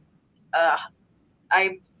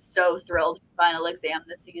I'm so thrilled for Final Exam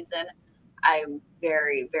this season. I'm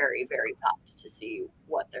very, very, very pumped to see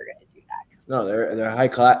what they're going to do next. No, they're high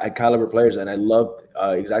caliber players, and I loved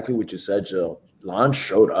exactly what you said, Jill. Lon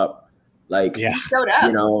showed up. Like, he showed up.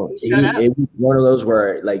 You know, it was one of those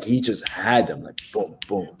where like he just had them like boom,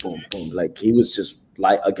 boom, boom, boom. Like he was just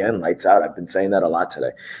lights out. I've been saying that a lot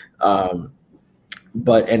today.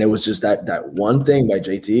 But it was just that one thing by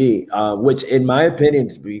JT, which in my opinion,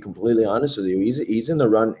 to be completely honest with you, he's in the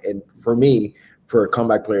run, and for me, for a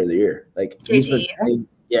comeback player of the year. Like JT,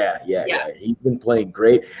 he's been playing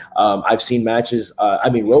great. I've seen matches.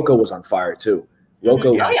 Roka was on fire too.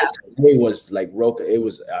 Roka today was like Roka. It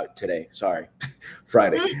was today. Sorry,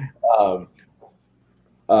 Friday.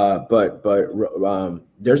 But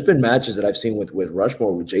there's been matches that I've seen with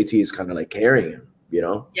Rushmore where JT is kind of like carrying him. You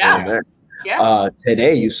know. Yeah. Yeah.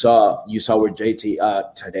 Today you saw where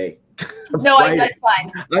JT. Today. No, that's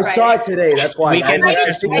fine. I saw it today. That's why. Weekend was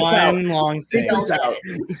just one long thing.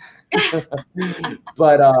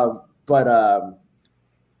 But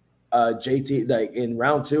JT, like in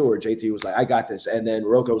round 2, where JT was like, I got this, and then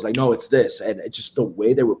Roka was like, no, it's this, and it's just the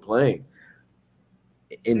way they were playing,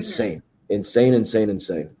 insane.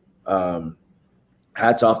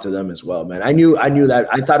 Hats off to them as well, man. I knew that.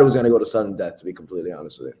 I thought it was going to go to sudden death, to be completely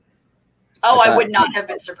honest with you. I would not have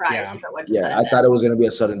been surprised if it went to sudden death. I thought it was going to be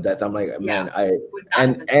a sudden death. I'm like, man,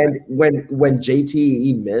 when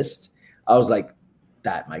JT missed, I was like,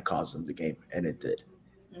 that might cost them the game, and it did.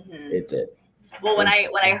 Mm-hmm. It did. Well, when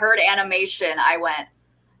I heard animation, I went,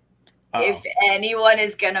 if anyone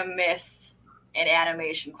is going to miss an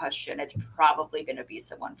animation question, it's probably going to be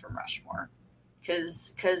someone from Rushmore,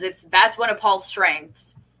 because that's one of Paul's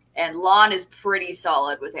strengths. And Lon is pretty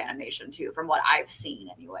solid with animation too, from what I've seen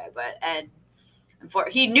anyway.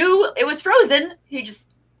 He knew it was Frozen. He just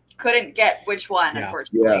couldn't get which one,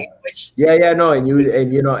 unfortunately. And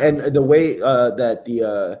the way that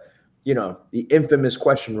the infamous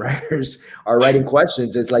question writers are writing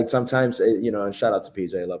questions, it's like sometimes and shout out to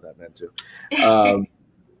PJ, I love that man too.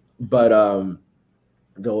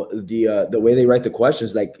 The way they write the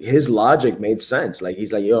questions, like his logic made sense. Like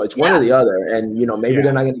he's like, it's one or the other, and maybe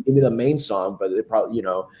they're not going to give me the main song, but they probably,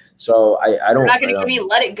 So I don't. They're not going to give me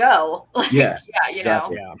 "Let It Go." Exactly.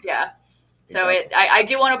 So I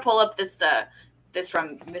do want to pull up this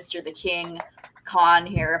from Mr. the King Khan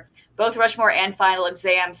here. Both Rushmore and Final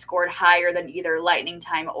Exam scored higher than either Lightning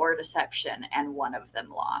Time or Deception, and one of them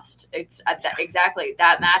lost. It's exactly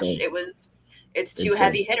that match. It's two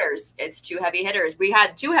heavy hitters. We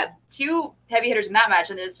had two heavy hitters in that match,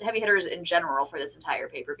 and there's heavy hitters in general for this entire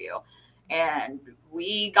pay-per-view. And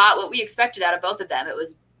we got what we expected out of both of them. It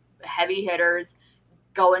was heavy hitters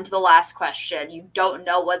go into the last question. You don't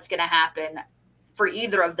know what's going to happen for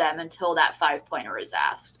either of them until that 5-pointer is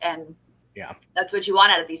asked. And that's what you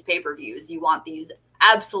want out of these pay-per-views. You want these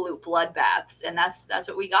absolute bloodbaths, and that's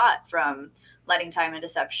what we got from Lightning Time and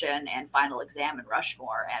Deception and Final Exam and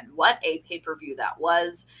Rushmore. And what a pay-per-view that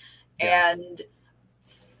was. And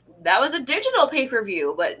that was a digital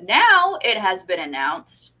pay-per-view, but now it has been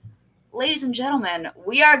announced, ladies and gentlemen,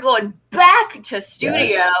 we are going back to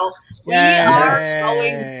studio. We are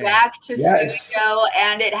going back to studio,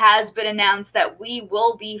 and it has been announced that we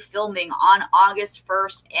will be filming on August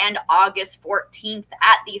 1st and August 14th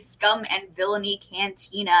at the Scum and Villainy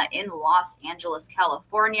Cantina in Los Angeles,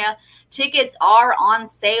 California. Tickets are on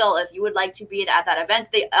sale if you would like to be at that event.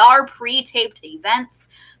 They are pre-taped events,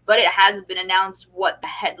 but it has been announced what the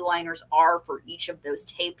headliners are for each of those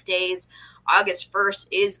tape days. August 1st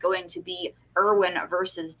is going to be Irwin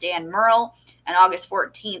versus Dan Murrell, and August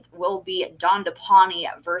 14th will be Don DePawney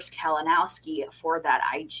versus Kalinowski for that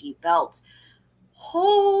IG belt.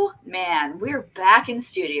 Oh, man, we're back in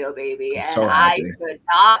studio, baby, and I could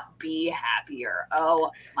not be happier.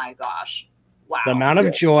 Oh, my gosh. Wow. The amount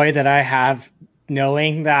of joy that I have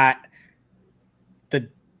knowing that the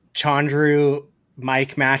Chandru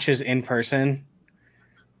Mike matches in person.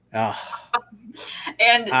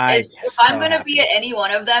 And if I'm going to be at any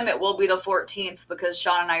one of them, it will be the 14th, because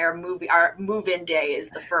Sean and I our move-in day is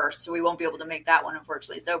the 1st, so we won't be able to make that one,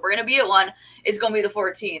 unfortunately. So if we're going to be at one, it's going to be the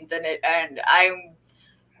 14th, and I'm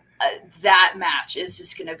that match is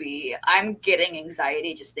just going to be. I'm getting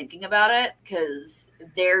anxiety just thinking about it, because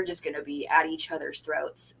they're just going to be at each other's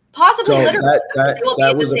throats, possibly literally.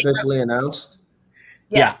 That was officially announced.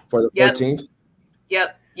 Yes, for the 14th.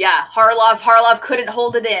 Yep. Yeah, Harloff couldn't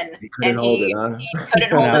hold it in. He couldn't hold it, huh? He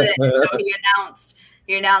couldn't hold it in. So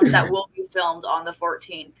he announced that will be filmed on the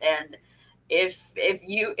 14th. And if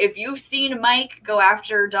you've seen Mike go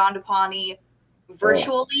after Don Depani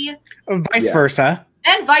virtually, vice versa.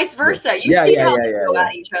 And vice versa. You see how they go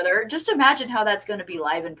at each other. Just imagine how that's going to be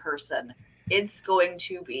live in person. It's going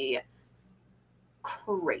to be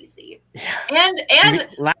crazy. And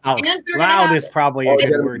loud. And loud is probably a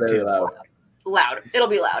good word too. Loud. It'll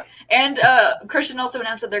be loud. And Christian also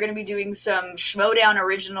announced that they're going to be doing some Schmodown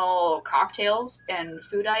original cocktails and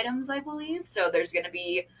food items, I believe. So there's going to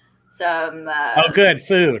be some good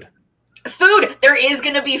food. There is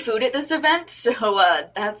going to be food at this event, so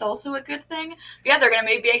that's also a good thing. Yeah, they're going to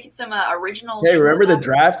maybe make some original. Hey, remember the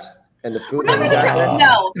draft and the food? Remember the draft?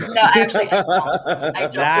 No, actually, I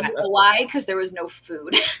don't. I don't know why, because there was no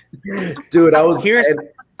food. Dude, I was here's so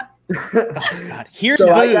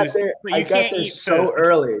booze. I got there so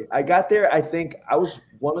early. I got there. I think I was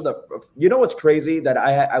one of the. You know what's crazy? That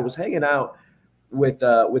I was hanging out with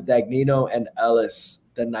Dagnino and Ellis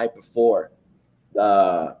the night before.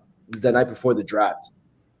 The night before the draft,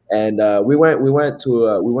 and we went to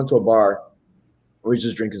a bar. We were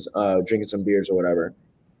just drinking some beers or whatever.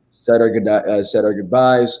 Said our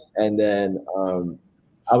goodbyes, and then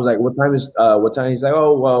I was like, "What time is what time?" He's like,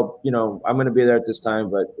 "Oh, well, I'm gonna be there at this time,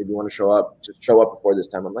 but if you want to show up, just show up before this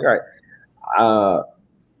time." I'm like, "All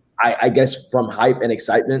right." I guess from hype and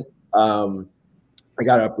excitement, I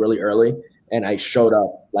got up really early. And I showed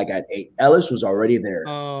up like at 8. Ellis was already there.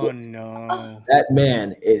 Oh no! That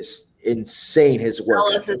man is insane. His work.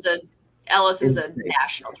 Ellis is a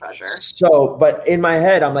national treasure. So, but in my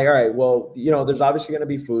head, I'm like, all right, well, there's obviously going to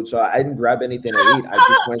be food, so I didn't grab anything to eat. I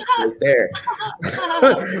just went straight there.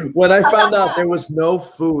 When I found out there was no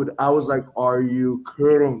food, I was like, are you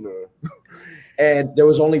kidding me? And there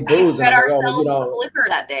was only booze. We had ourselves liquor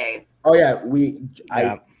that day. Oh yeah,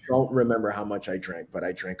 I don't remember how much I drank, but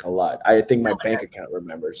I drank a lot. I think my bank account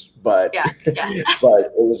remembers, but yeah.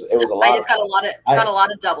 But it was a lot. I just got a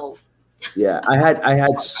lot of doubles. Yeah, I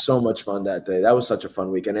had so much fun that day. That was such a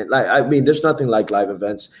fun weekend. And there's nothing like live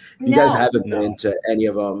events. If you guys haven't been to any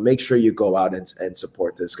of them, make sure you go out and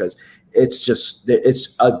support this, because it's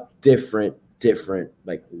a different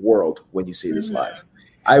like world when you see this live.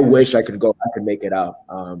 I wish I could go. I could make it out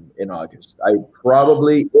in August. I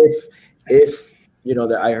probably if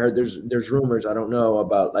I heard there's rumors. I don't know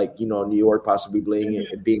about New York possibly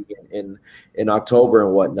being in October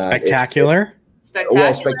and whatnot. Spectacular.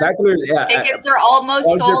 Spectacular. Yeah, tickets are almost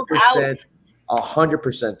sold out.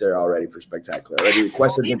 100% there already for Spectacular. I already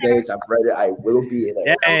requested the dates. I'm ready. I will be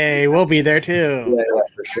there. Hey, we'll be there too. Yeah,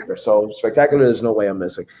 for sure. So Spectacular, there's no way I'm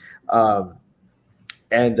missing. But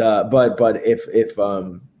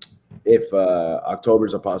if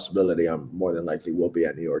October's a possibility, I'm more than likely will be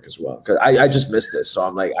at New York as well, because I just missed this. So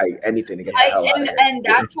I'm like, anything to get the hell out of here. And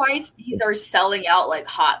that's why these are selling out like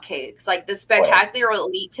hotcakes. Like the Spectacular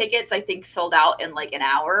Elite tickets, I think sold out in like an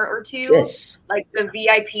hour or two. Yes. Like the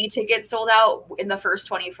VIP tickets sold out in the first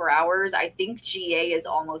 24 hours. I think GA is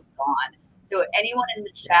almost gone. So anyone in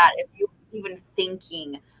the chat, if you're even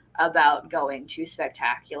thinking about going to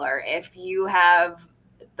Spectacular, if you have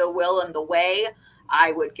the will and the way,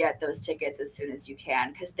 I would get those tickets as soon as you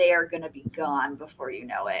can, because they are going to be gone before you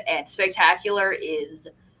know it. And Spectacular is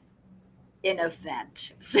an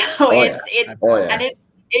event. So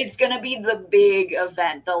it's going to be the big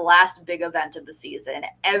event, the last big event of the season.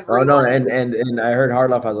 And I heard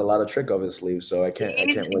Harloff has a lot of trick up his sleeve, so I can't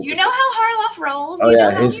wait. You know how Harloff rolls. Oh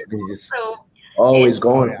yeah, he's always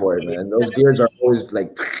going for it, man. Those deers are always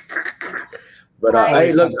like. But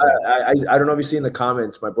hey, look, I don't know if you see in the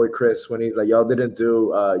comments, my boy Chris, when he's like, y'all didn't do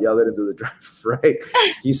the draft, right?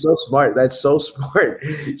 He's so smart. That's so smart.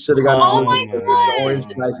 Should have got the orange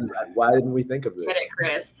slices. Why didn't we think of this?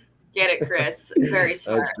 Get it, Chris. Very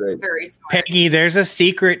smart. That's great. Very smart. Peggy, there's a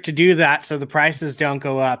secret to do that so the prices don't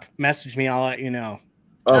go up. Message me, I'll let you know.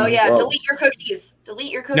 Delete your cookies.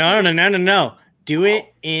 No. Do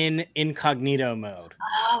it in incognito mode.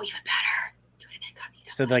 Oh, even better.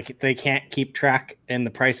 So they can't keep track and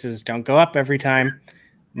the prices don't go up every time.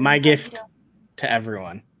 My gift to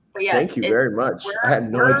everyone. But yes, thank you very much. I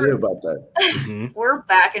had no idea about that. We're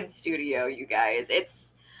back in studio, you guys.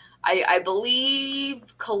 I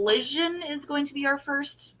believe Collision is going to be our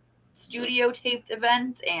first studio taped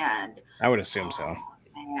event, and I would assume so.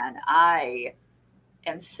 Man, I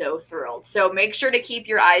am so thrilled. So make sure to keep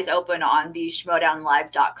your eyes open on the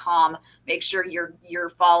schmodownlive.com. Make sure you're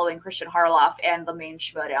following Christian Harloff and the main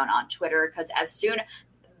Schmodown on Twitter, because as soon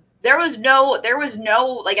There was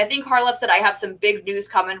no, like, I think Harloff said, I have some big news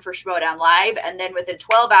coming for Schmoedown Live. And then within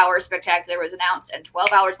 12 hours, Spectacular was announced. And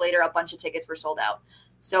 12 hours later, a bunch of tickets were sold out.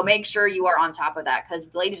 So make sure you are on top of that, because,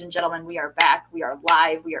 ladies and gentlemen, we are back. We are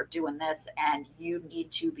live. We are doing this, and you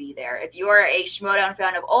need to be there. If you are a Schmoedown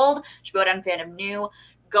fan of old, Schmoedown fan of new,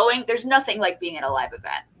 there's nothing like being at a live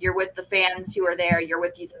event. You're with the fans who are there. You're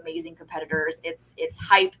with these amazing competitors. It's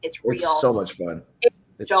hype. It's real. It's so much fun.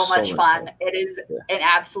 It's so much fun. It is an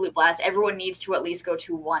absolute blast. Everyone needs to at least go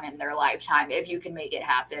to one in their lifetime if you can make it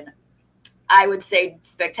happen. I would say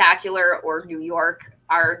Spectacular or New York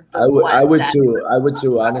are the I would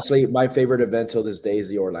too. Honestly, my favorite event till this day is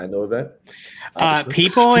the Orlando event.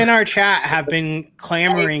 People in our chat have been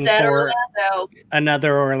clamoring for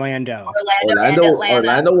another Orlando.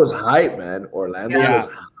 Orlando was hype, man. Orlando was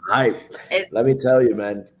hype. Let me tell you,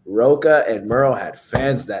 man. Roca and Murrow had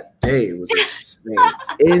fans that day. It was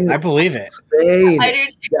insane. I believe it. I do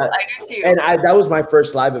too. Yeah. I do too. And that was my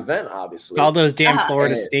first live event, obviously. All those damn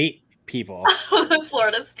Florida State people. Those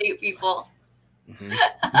Florida State people.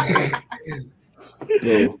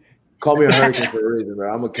 Bro, call me a Hurricane for a reason,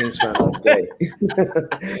 bro. I'm a Kings fan all day.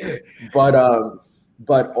 The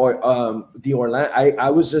Orlando, I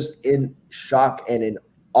was just in shock and in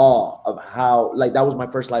awe of how, like, that was my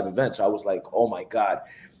first live event. So I was like, oh my God,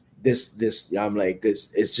 I'm like,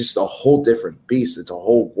 this is just a whole different beast. It's a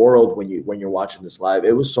whole world when you're watching this live.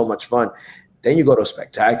 It was so much fun. Then you go to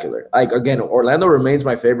Spectacular. Like, again, Orlando remains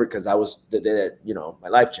my favorite because that was the day that, my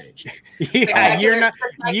life changed. You're not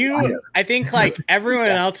you. I think, like, everyone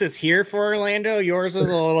else is here for Orlando. Yours is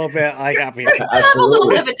a little bit like up here. Absolutely. A little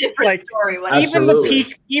bit of a different story.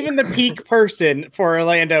 Even the peak person for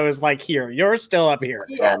Orlando is like here. You're still up here.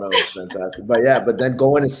 Yeah. Oh, no, it's fantastic. But then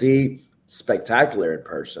going to see Spectacular in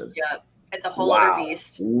person. Yeah. It's a whole other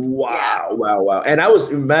beast. Wow. And I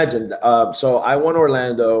was imagined. So I won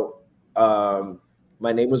Orlando.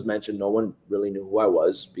 My name was mentioned. No one really knew who I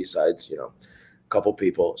was besides, a couple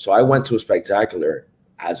people. So I went to a Spectacular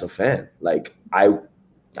as a fan. Like, I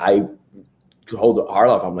told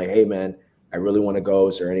Harloff, I'm like, hey man, I really want to go.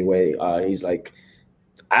 Is there any way? He's like,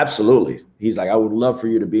 absolutely. He's like, I would love for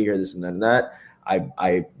you to be here, this and that and that.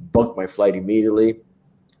 I booked my flight immediately.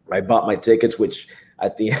 I bought my tickets, which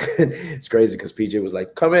at the end, it's crazy because PJ was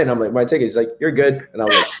like, come in. I'm like, my ticket. He's like, you're good. And I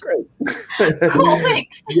was like, great. Cool,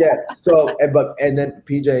 thanks. Yeah. So, and then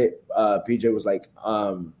PJ was like,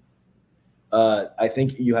 I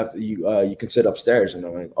think you have to, you can sit upstairs. And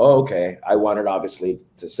I'm like, oh, okay. I wanted obviously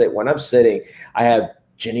to sit. When I'm sitting, I have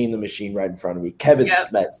Janine the Machine right in front of me, Kevin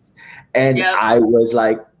Smets. And I was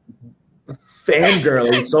like,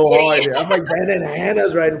 fangirling so hard. I'm like, and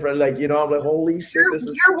Hannah's right in front. Like, I'm like, holy shit!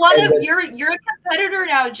 You're a competitor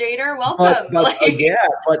now, Jader. Welcome. But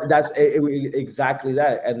that's exactly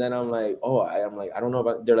that. And then I'm like, I don't know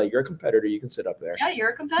about. They're like, you're a competitor. You can sit up there. Yeah, you're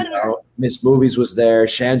a competitor. Miss Movies was there.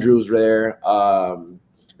 Chandru was there.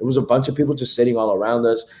 It was a bunch of people just sitting all around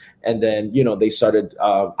us. And then, they started,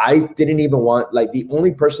 I didn't even want, like, the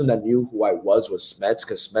only person that knew who I was Smets,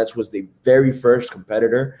 because Smets was the very first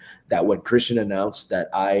competitor that when Christian announced that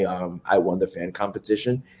I won the fan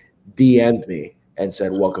competition, DM'd me and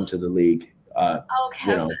said, welcome to the league.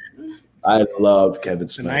 Kevin. I love Kevin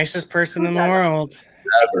Smets. The nicest person in the world.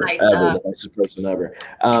 Ever, the nicest person ever.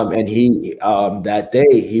 And he, that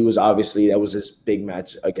day, he was obviously, that was his big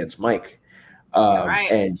match against Mike.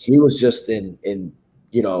 And he was just in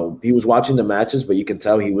he was watching the matches, but you can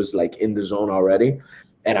tell he was like in the zone already.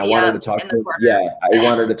 And I wanted to talk to him. Yeah, I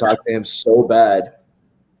wanted to talk to him so bad,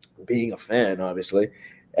 being a fan, obviously.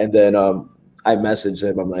 And then I messaged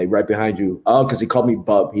him. I'm like, right behind you. Oh, because he called me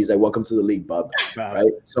Bub. He's like, welcome to the league, Bub. Wow.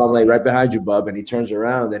 Right? So I'm like, right behind you, Bub. And he turns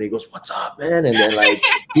around and he goes, what's up, man? And then like,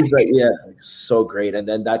 he's like, yeah, so great. And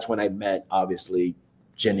then that's when I met, obviously,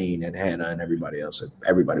 Janine and Hannah and everybody else. And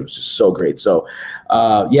everybody was just so great. So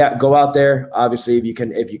go out there. Obviously, if you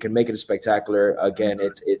can make it a Spectacular, again,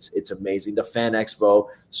 it's amazing. The Fan Expo,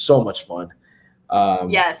 so much fun.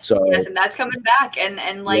 Yes, and that's coming back.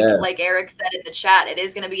 And like Eric said in the chat, it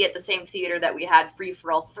is going to be at the same theater that we had Free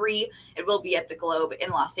for All 3. It will be at the Globe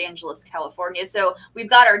in Los Angeles, California. So we've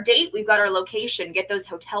got our date, we've got our location. Get those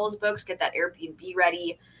hotels booked, get that Airbnb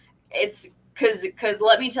ready. It's because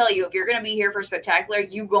let me tell you, if you're going to be here for Spectacular,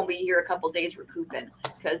 you're going to be here a couple days recouping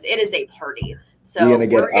because it is a party. So we're gonna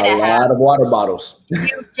get a lot of water bottles.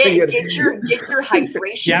 Get your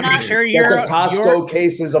hydration. Yeah, make sure you're Costco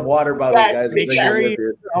cases of water bottles, guys. Make sure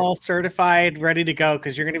you're all certified, ready to go,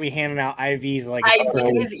 because you're going to be handing out IVs like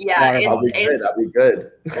IVs. Yeah, I'll be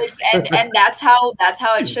good. And that's how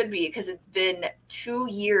it should be, because it's been 2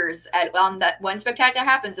 years. When Spectacular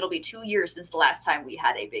happens, it'll be 2 years since the last time we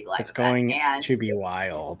had a big live. It's going to be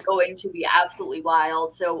wild. It's going to be absolutely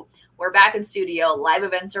wild. So we're back in studio. Live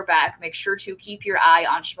events are back. Make sure to keep your eye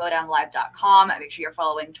on schmodownlive.com. Make sure you're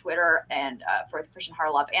following Twitter and for Christian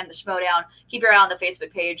Harloff and the Schmodown. Keep your eye on the Facebook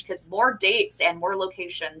page, because more dates and more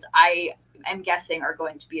locations, I am guessing, are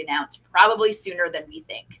going to be announced probably sooner than we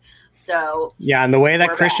think. So yeah, and the way that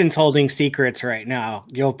Christian's holding secrets right now,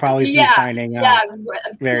 you'll probably be finding out. Yeah,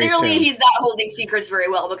 clearly soon. He's not holding secrets very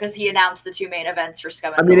well, because he announced the 2 main events for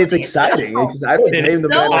Scum. I mean, it's exciting. So. I don't blame the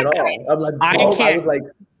man at all. I'm like, I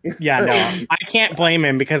was yeah, no, I can't blame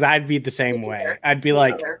him, because I'd be the same way. I'd be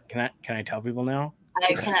like, can I tell people now?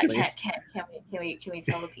 Can we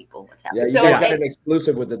tell the people what's happening? Yeah, you guys got an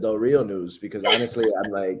exclusive with the Del Rio news, because honestly,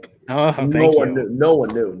 I'm like, no one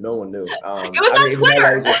knew. It was on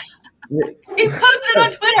Twitter. He posted it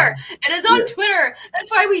on Twitter. It is on Twitter. That's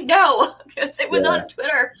why we know, because it was on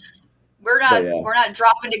Twitter. We're not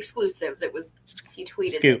dropping exclusives. It was he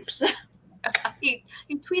tweeted scoops. He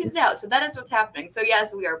tweeted it out. So that is what's happening. So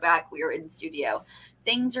yes, we are back. We are in the studio.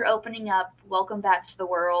 Things are opening up. Welcome back to the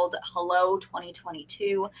world. Hello,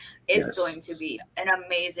 2022. It's going to be an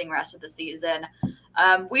amazing rest of the season.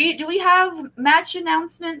 Do we have match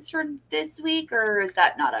announcements for this week, or is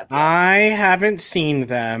that not up yet? I haven't seen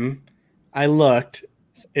them. I looked.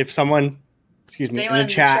 If someone, in the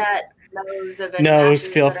chat knows,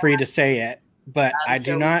 feel free to say it. But I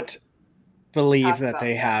do not believe that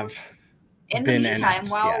they have. In the meantime,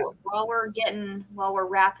 while we're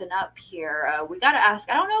wrapping up here, we got to ask.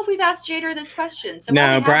 I don't know if we've asked Jader this question. So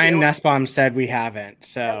no, Brian Nussbaum said we haven't.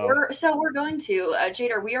 So we're going to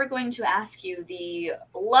Jader. We are going to ask you the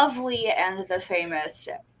lovely and the famous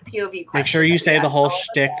POV question. Make sure you say the whole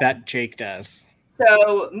shtick that Jake does.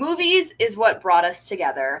 So movies is what brought us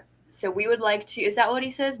together. So we would like to. Is that what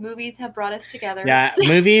he says? Movies have brought us together. Yeah,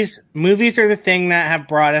 movies are the thing that have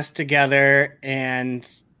brought us together, and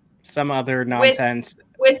some other nonsense.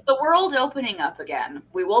 With the world opening up again,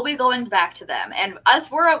 we will be going back to them. And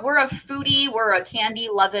us, we're a foodie, we're a candy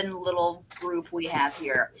loving little group we have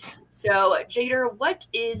here. So, Jader, what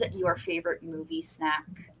is your favorite movie snack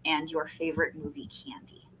and your favorite movie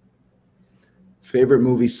candy? Favorite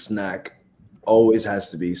movie snack always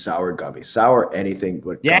has to be sour gummies. Sour anything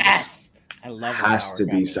but gummies. Yes, I love has to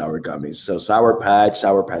be sour gummies. So Sour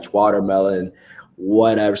Patch watermelon,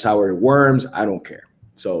 whatever, sour worms. I don't care.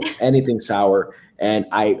 So anything sour, and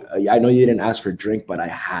I know you didn't ask for drink, but I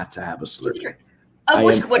have to have a Slurpee.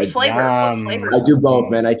 Which flavor? What flavor? I do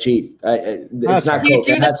both, man. I cheat. It's not Coke.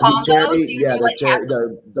 Do the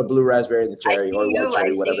combo? The blue raspberry, the cherry, or white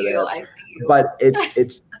cherry, whatever they are. But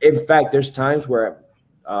it's in fact, there's times where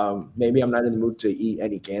maybe I'm not in the mood to eat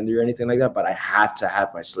any candy or anything like that, but I have to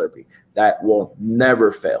have my Slurpee. That will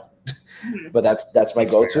never fail. But that's my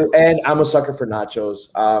go-to, and I'm a sucker for nachos.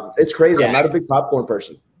 It's crazy. Yes. I'm not a big popcorn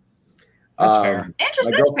person. That's fair.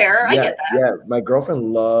 Interesting. That's fair. I get that. Yeah, my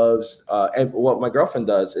girlfriend loves, and what my girlfriend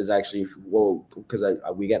does is actually, because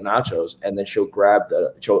we get nachos, and then she'll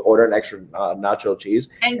order an extra nacho cheese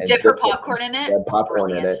and dip her popcorn in it. And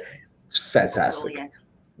popcorn in it. It's fantastic.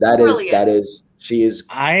 Brilliant. She is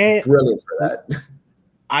brilliant for that.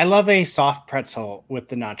 I love a soft pretzel with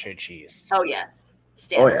the nacho cheese. Oh yes.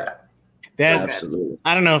 Standard. Oh yeah. Absolutely.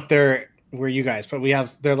 I don't know if they're where you guys, but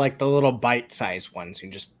they're like the little bite-sized ones. You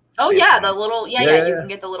just the little you can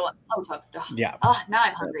get the little tough. Yeah. Oh, now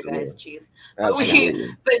I'm hungry, guys. Jeez.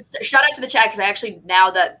 But shout out to the chat, because I actually, now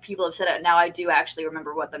that people have said it, now I do actually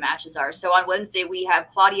remember what the matches are. So on Wednesday we have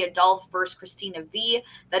Claudia Dolph versus Christina V.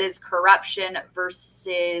 That is Corruption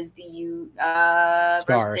versus the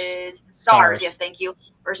Stars. Yes, thank you.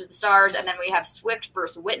 Versus the Stars, and then we have Swift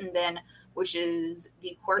versus Wittenben, which is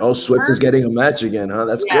the Quirky Swift Mercs. Is getting a match again, huh?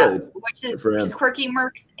 That's good. Which is Quirky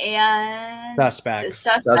Mercs and Suspects.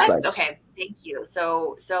 Okay, thank you.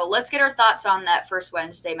 So let's get our thoughts on that first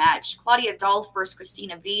Wednesday match. Claudia Dolph versus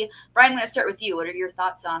Christina V. Brian, I'm going to start with you. What are your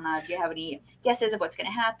thoughts on, do you have any guesses of what's going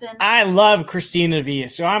to happen? I love Christina V,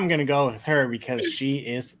 so I'm going to go with her because she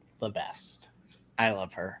is the best. I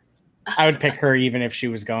love her. I would pick her even if she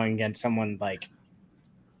was going against someone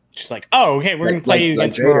just like, oh, okay, we're going to play you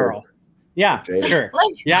against Merle. Yeah, sure.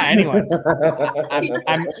 Yeah, anyway.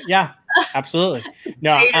 Yeah, absolutely.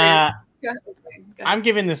 No, I'm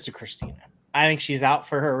giving this to Christina. I think she's out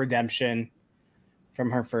for her redemption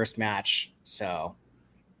from her first match. So,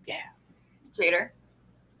 yeah. Jader?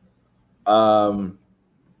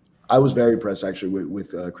 I was very impressed actually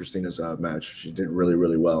with Christina's match. She did really,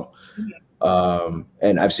 really well.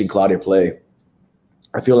 And I've seen Claudia play.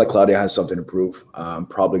 I feel like Claudia has something to prove. I'm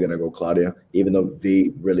probably going to go Claudia, even though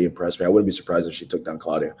V really impressed me. I wouldn't be surprised if she took down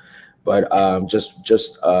Claudia. But I'm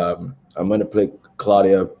going to play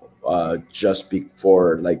Claudia just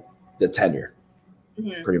before like the tenure,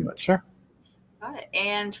 pretty much. Sure. Got it.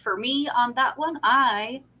 And for me on that one,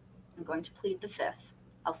 I am going to plead the fifth.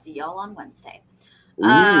 I'll see y'all on Wednesday.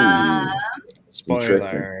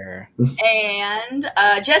 Spoiler. And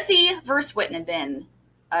Jesse versus Whitney.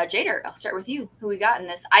 Jader, I'll start with you. Who we got in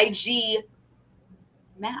this IG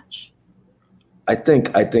match? I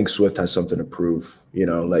think Swift has something to prove. You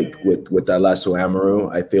know, like with that lasso Amaru,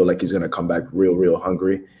 I feel like he's gonna come back real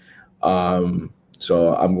hungry.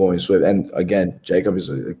 So I'm going Swift. And again, Jacob is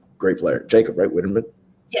a great player. Jacob, right? Whitman?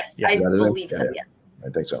 Yes, I believe so. Yes, I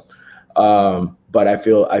think so. But I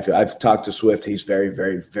feel I've talked to Swift. He's very,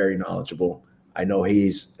 very, very knowledgeable. I know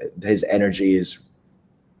his energy is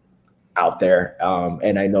out there,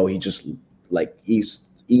 and I know he just like eats,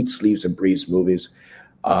 sleeps, and breathes movies.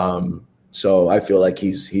 So I feel like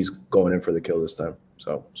he's going in for the kill this time.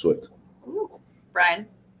 So Swift. Ooh. Brian.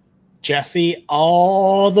 Jesse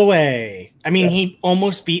all the way. I mean, he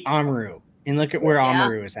almost beat Amaru, and look at where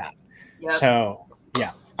Amaru is at. Yep. So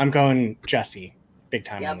yeah, I'm going Jesse big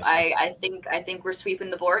time. Yep, I think we're sweeping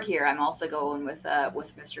the board here. I'm also going with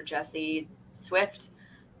Mr. Jesse Swift.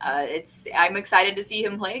 I'm excited to see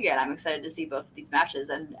him play again. I'm excited to see both of these matches,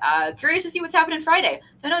 and curious to see what's happening Friday.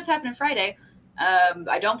 I know what's happening Friday.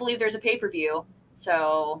 I don't believe there's a pay-per-view,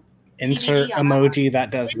 so insert emoji that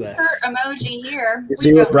does this. Insert emoji here. You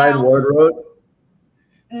see what Brian Ward wrote?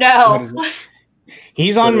 No.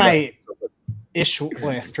 He's on my ish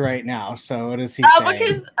list right now. So what does he say?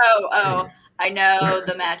 Because I know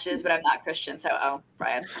the matches, but I'm not Christian. So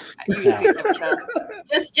Brian, you sweet so much.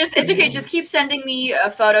 Just it's okay. Just keep sending me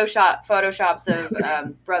photoshops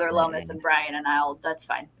of Brother Lomas and Brian, and that's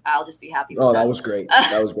fine. I'll just be happy with that. That was great.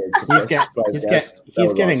 That was great.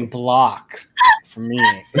 He's getting blocked from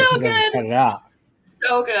me. So good. Cut it out.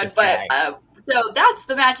 So good. So that's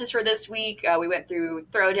the matches for this week. We went through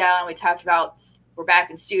Throwdown. We talked about we're back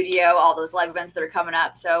in studio, all those live events that are coming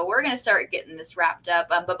up. So we're going to start getting this wrapped up.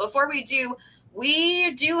 But before we do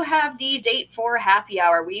have the date for Happy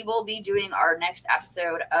Hour. We will be doing our next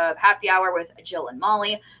episode of Happy Hour with Jill and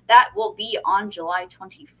Molly. That will be on July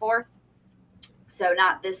 24th. So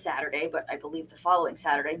not this Saturday, but I believe the following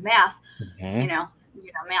Saturday. Math, you know,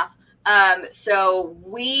 math. So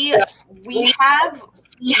we have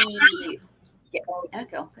the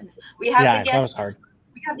echo. Goodness, we have the guests.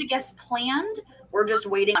 We have the guests planned. We're just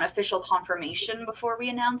waiting on official confirmation before we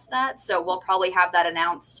announce that. So we'll probably have that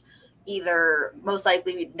announced either most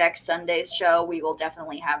likely next Sunday's show. We will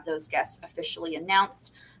definitely have those guests officially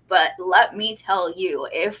announced. But let me tell you,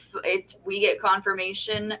 if we get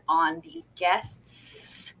confirmation on these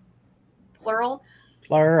guests, plural.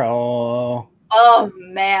 Oh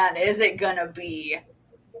man, is it gonna be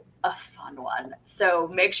a fun one. So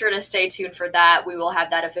make sure to stay tuned for that. We will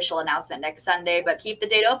have that official announcement next Sunday, but keep the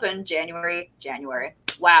date open. January.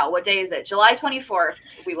 Wow, what day is it? July 24th.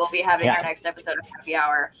 We will be having our next episode of Happy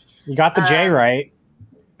Hour. You got the J right.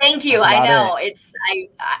 Thank you. I know.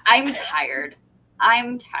 I'm tired.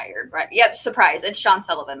 I'm tired. Right. Yep. Surprise. It's Sean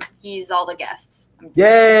Sullivan. He's all the guests.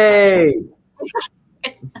 Yay.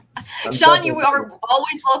 Sean, you are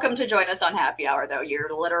always welcome to join us on Happy Hour, though.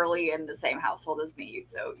 You're literally in the same household as me,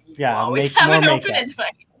 so you always have an open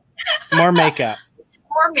invite. More makeup.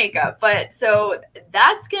 More makeup. But so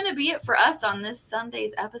that's going to be it for us on this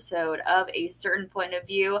Sunday's episode of A Certain Point of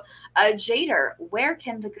View. Jader, where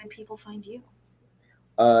can the good people find you?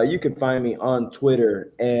 You can find me on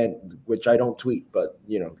Twitter, and which I don't tweet, but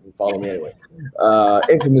you can follow me anyway.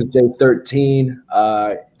 Infamous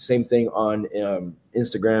J13. Same thing on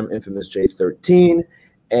Instagram, Infamous J13,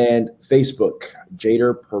 and Facebook,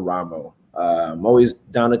 Jader Paramo. I'm always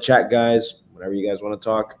down to chat, guys. Whenever you guys want to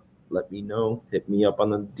talk, let me know. Hit me up on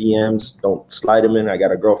the DMs. Don't slide them in. I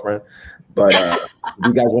got a girlfriend, but if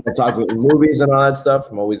you guys want to talk with movies and all that stuff,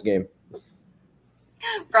 I'm always game.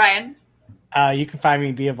 Brian. You can find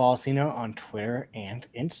me via Volcino on Twitter and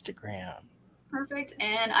Instagram. Perfect.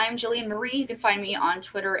 And I'm Jillian Marie. You can find me on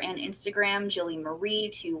Twitter and Instagram, Jillian Marie,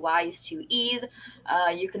 2 Y's, 2 E's.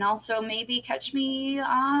 You can also maybe catch me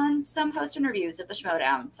on some post interviews of the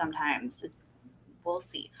Schmodown sometimes. We'll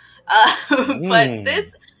see. But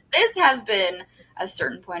this has been A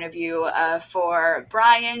Certain Point of View for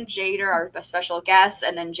Brian, Jader, our special guest,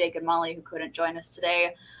 and then Jake and Molly, who couldn't join us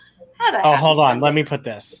today. Hold on. Let me put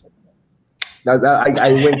this.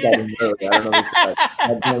 I winked at him earlier.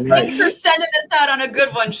 I don't know. Thanks for sending us out on a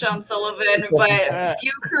good one, Sean Sullivan. But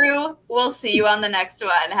View Crew, we'll see you on the next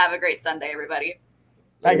one. Have a great Sunday, everybody.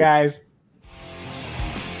 Bye, guys.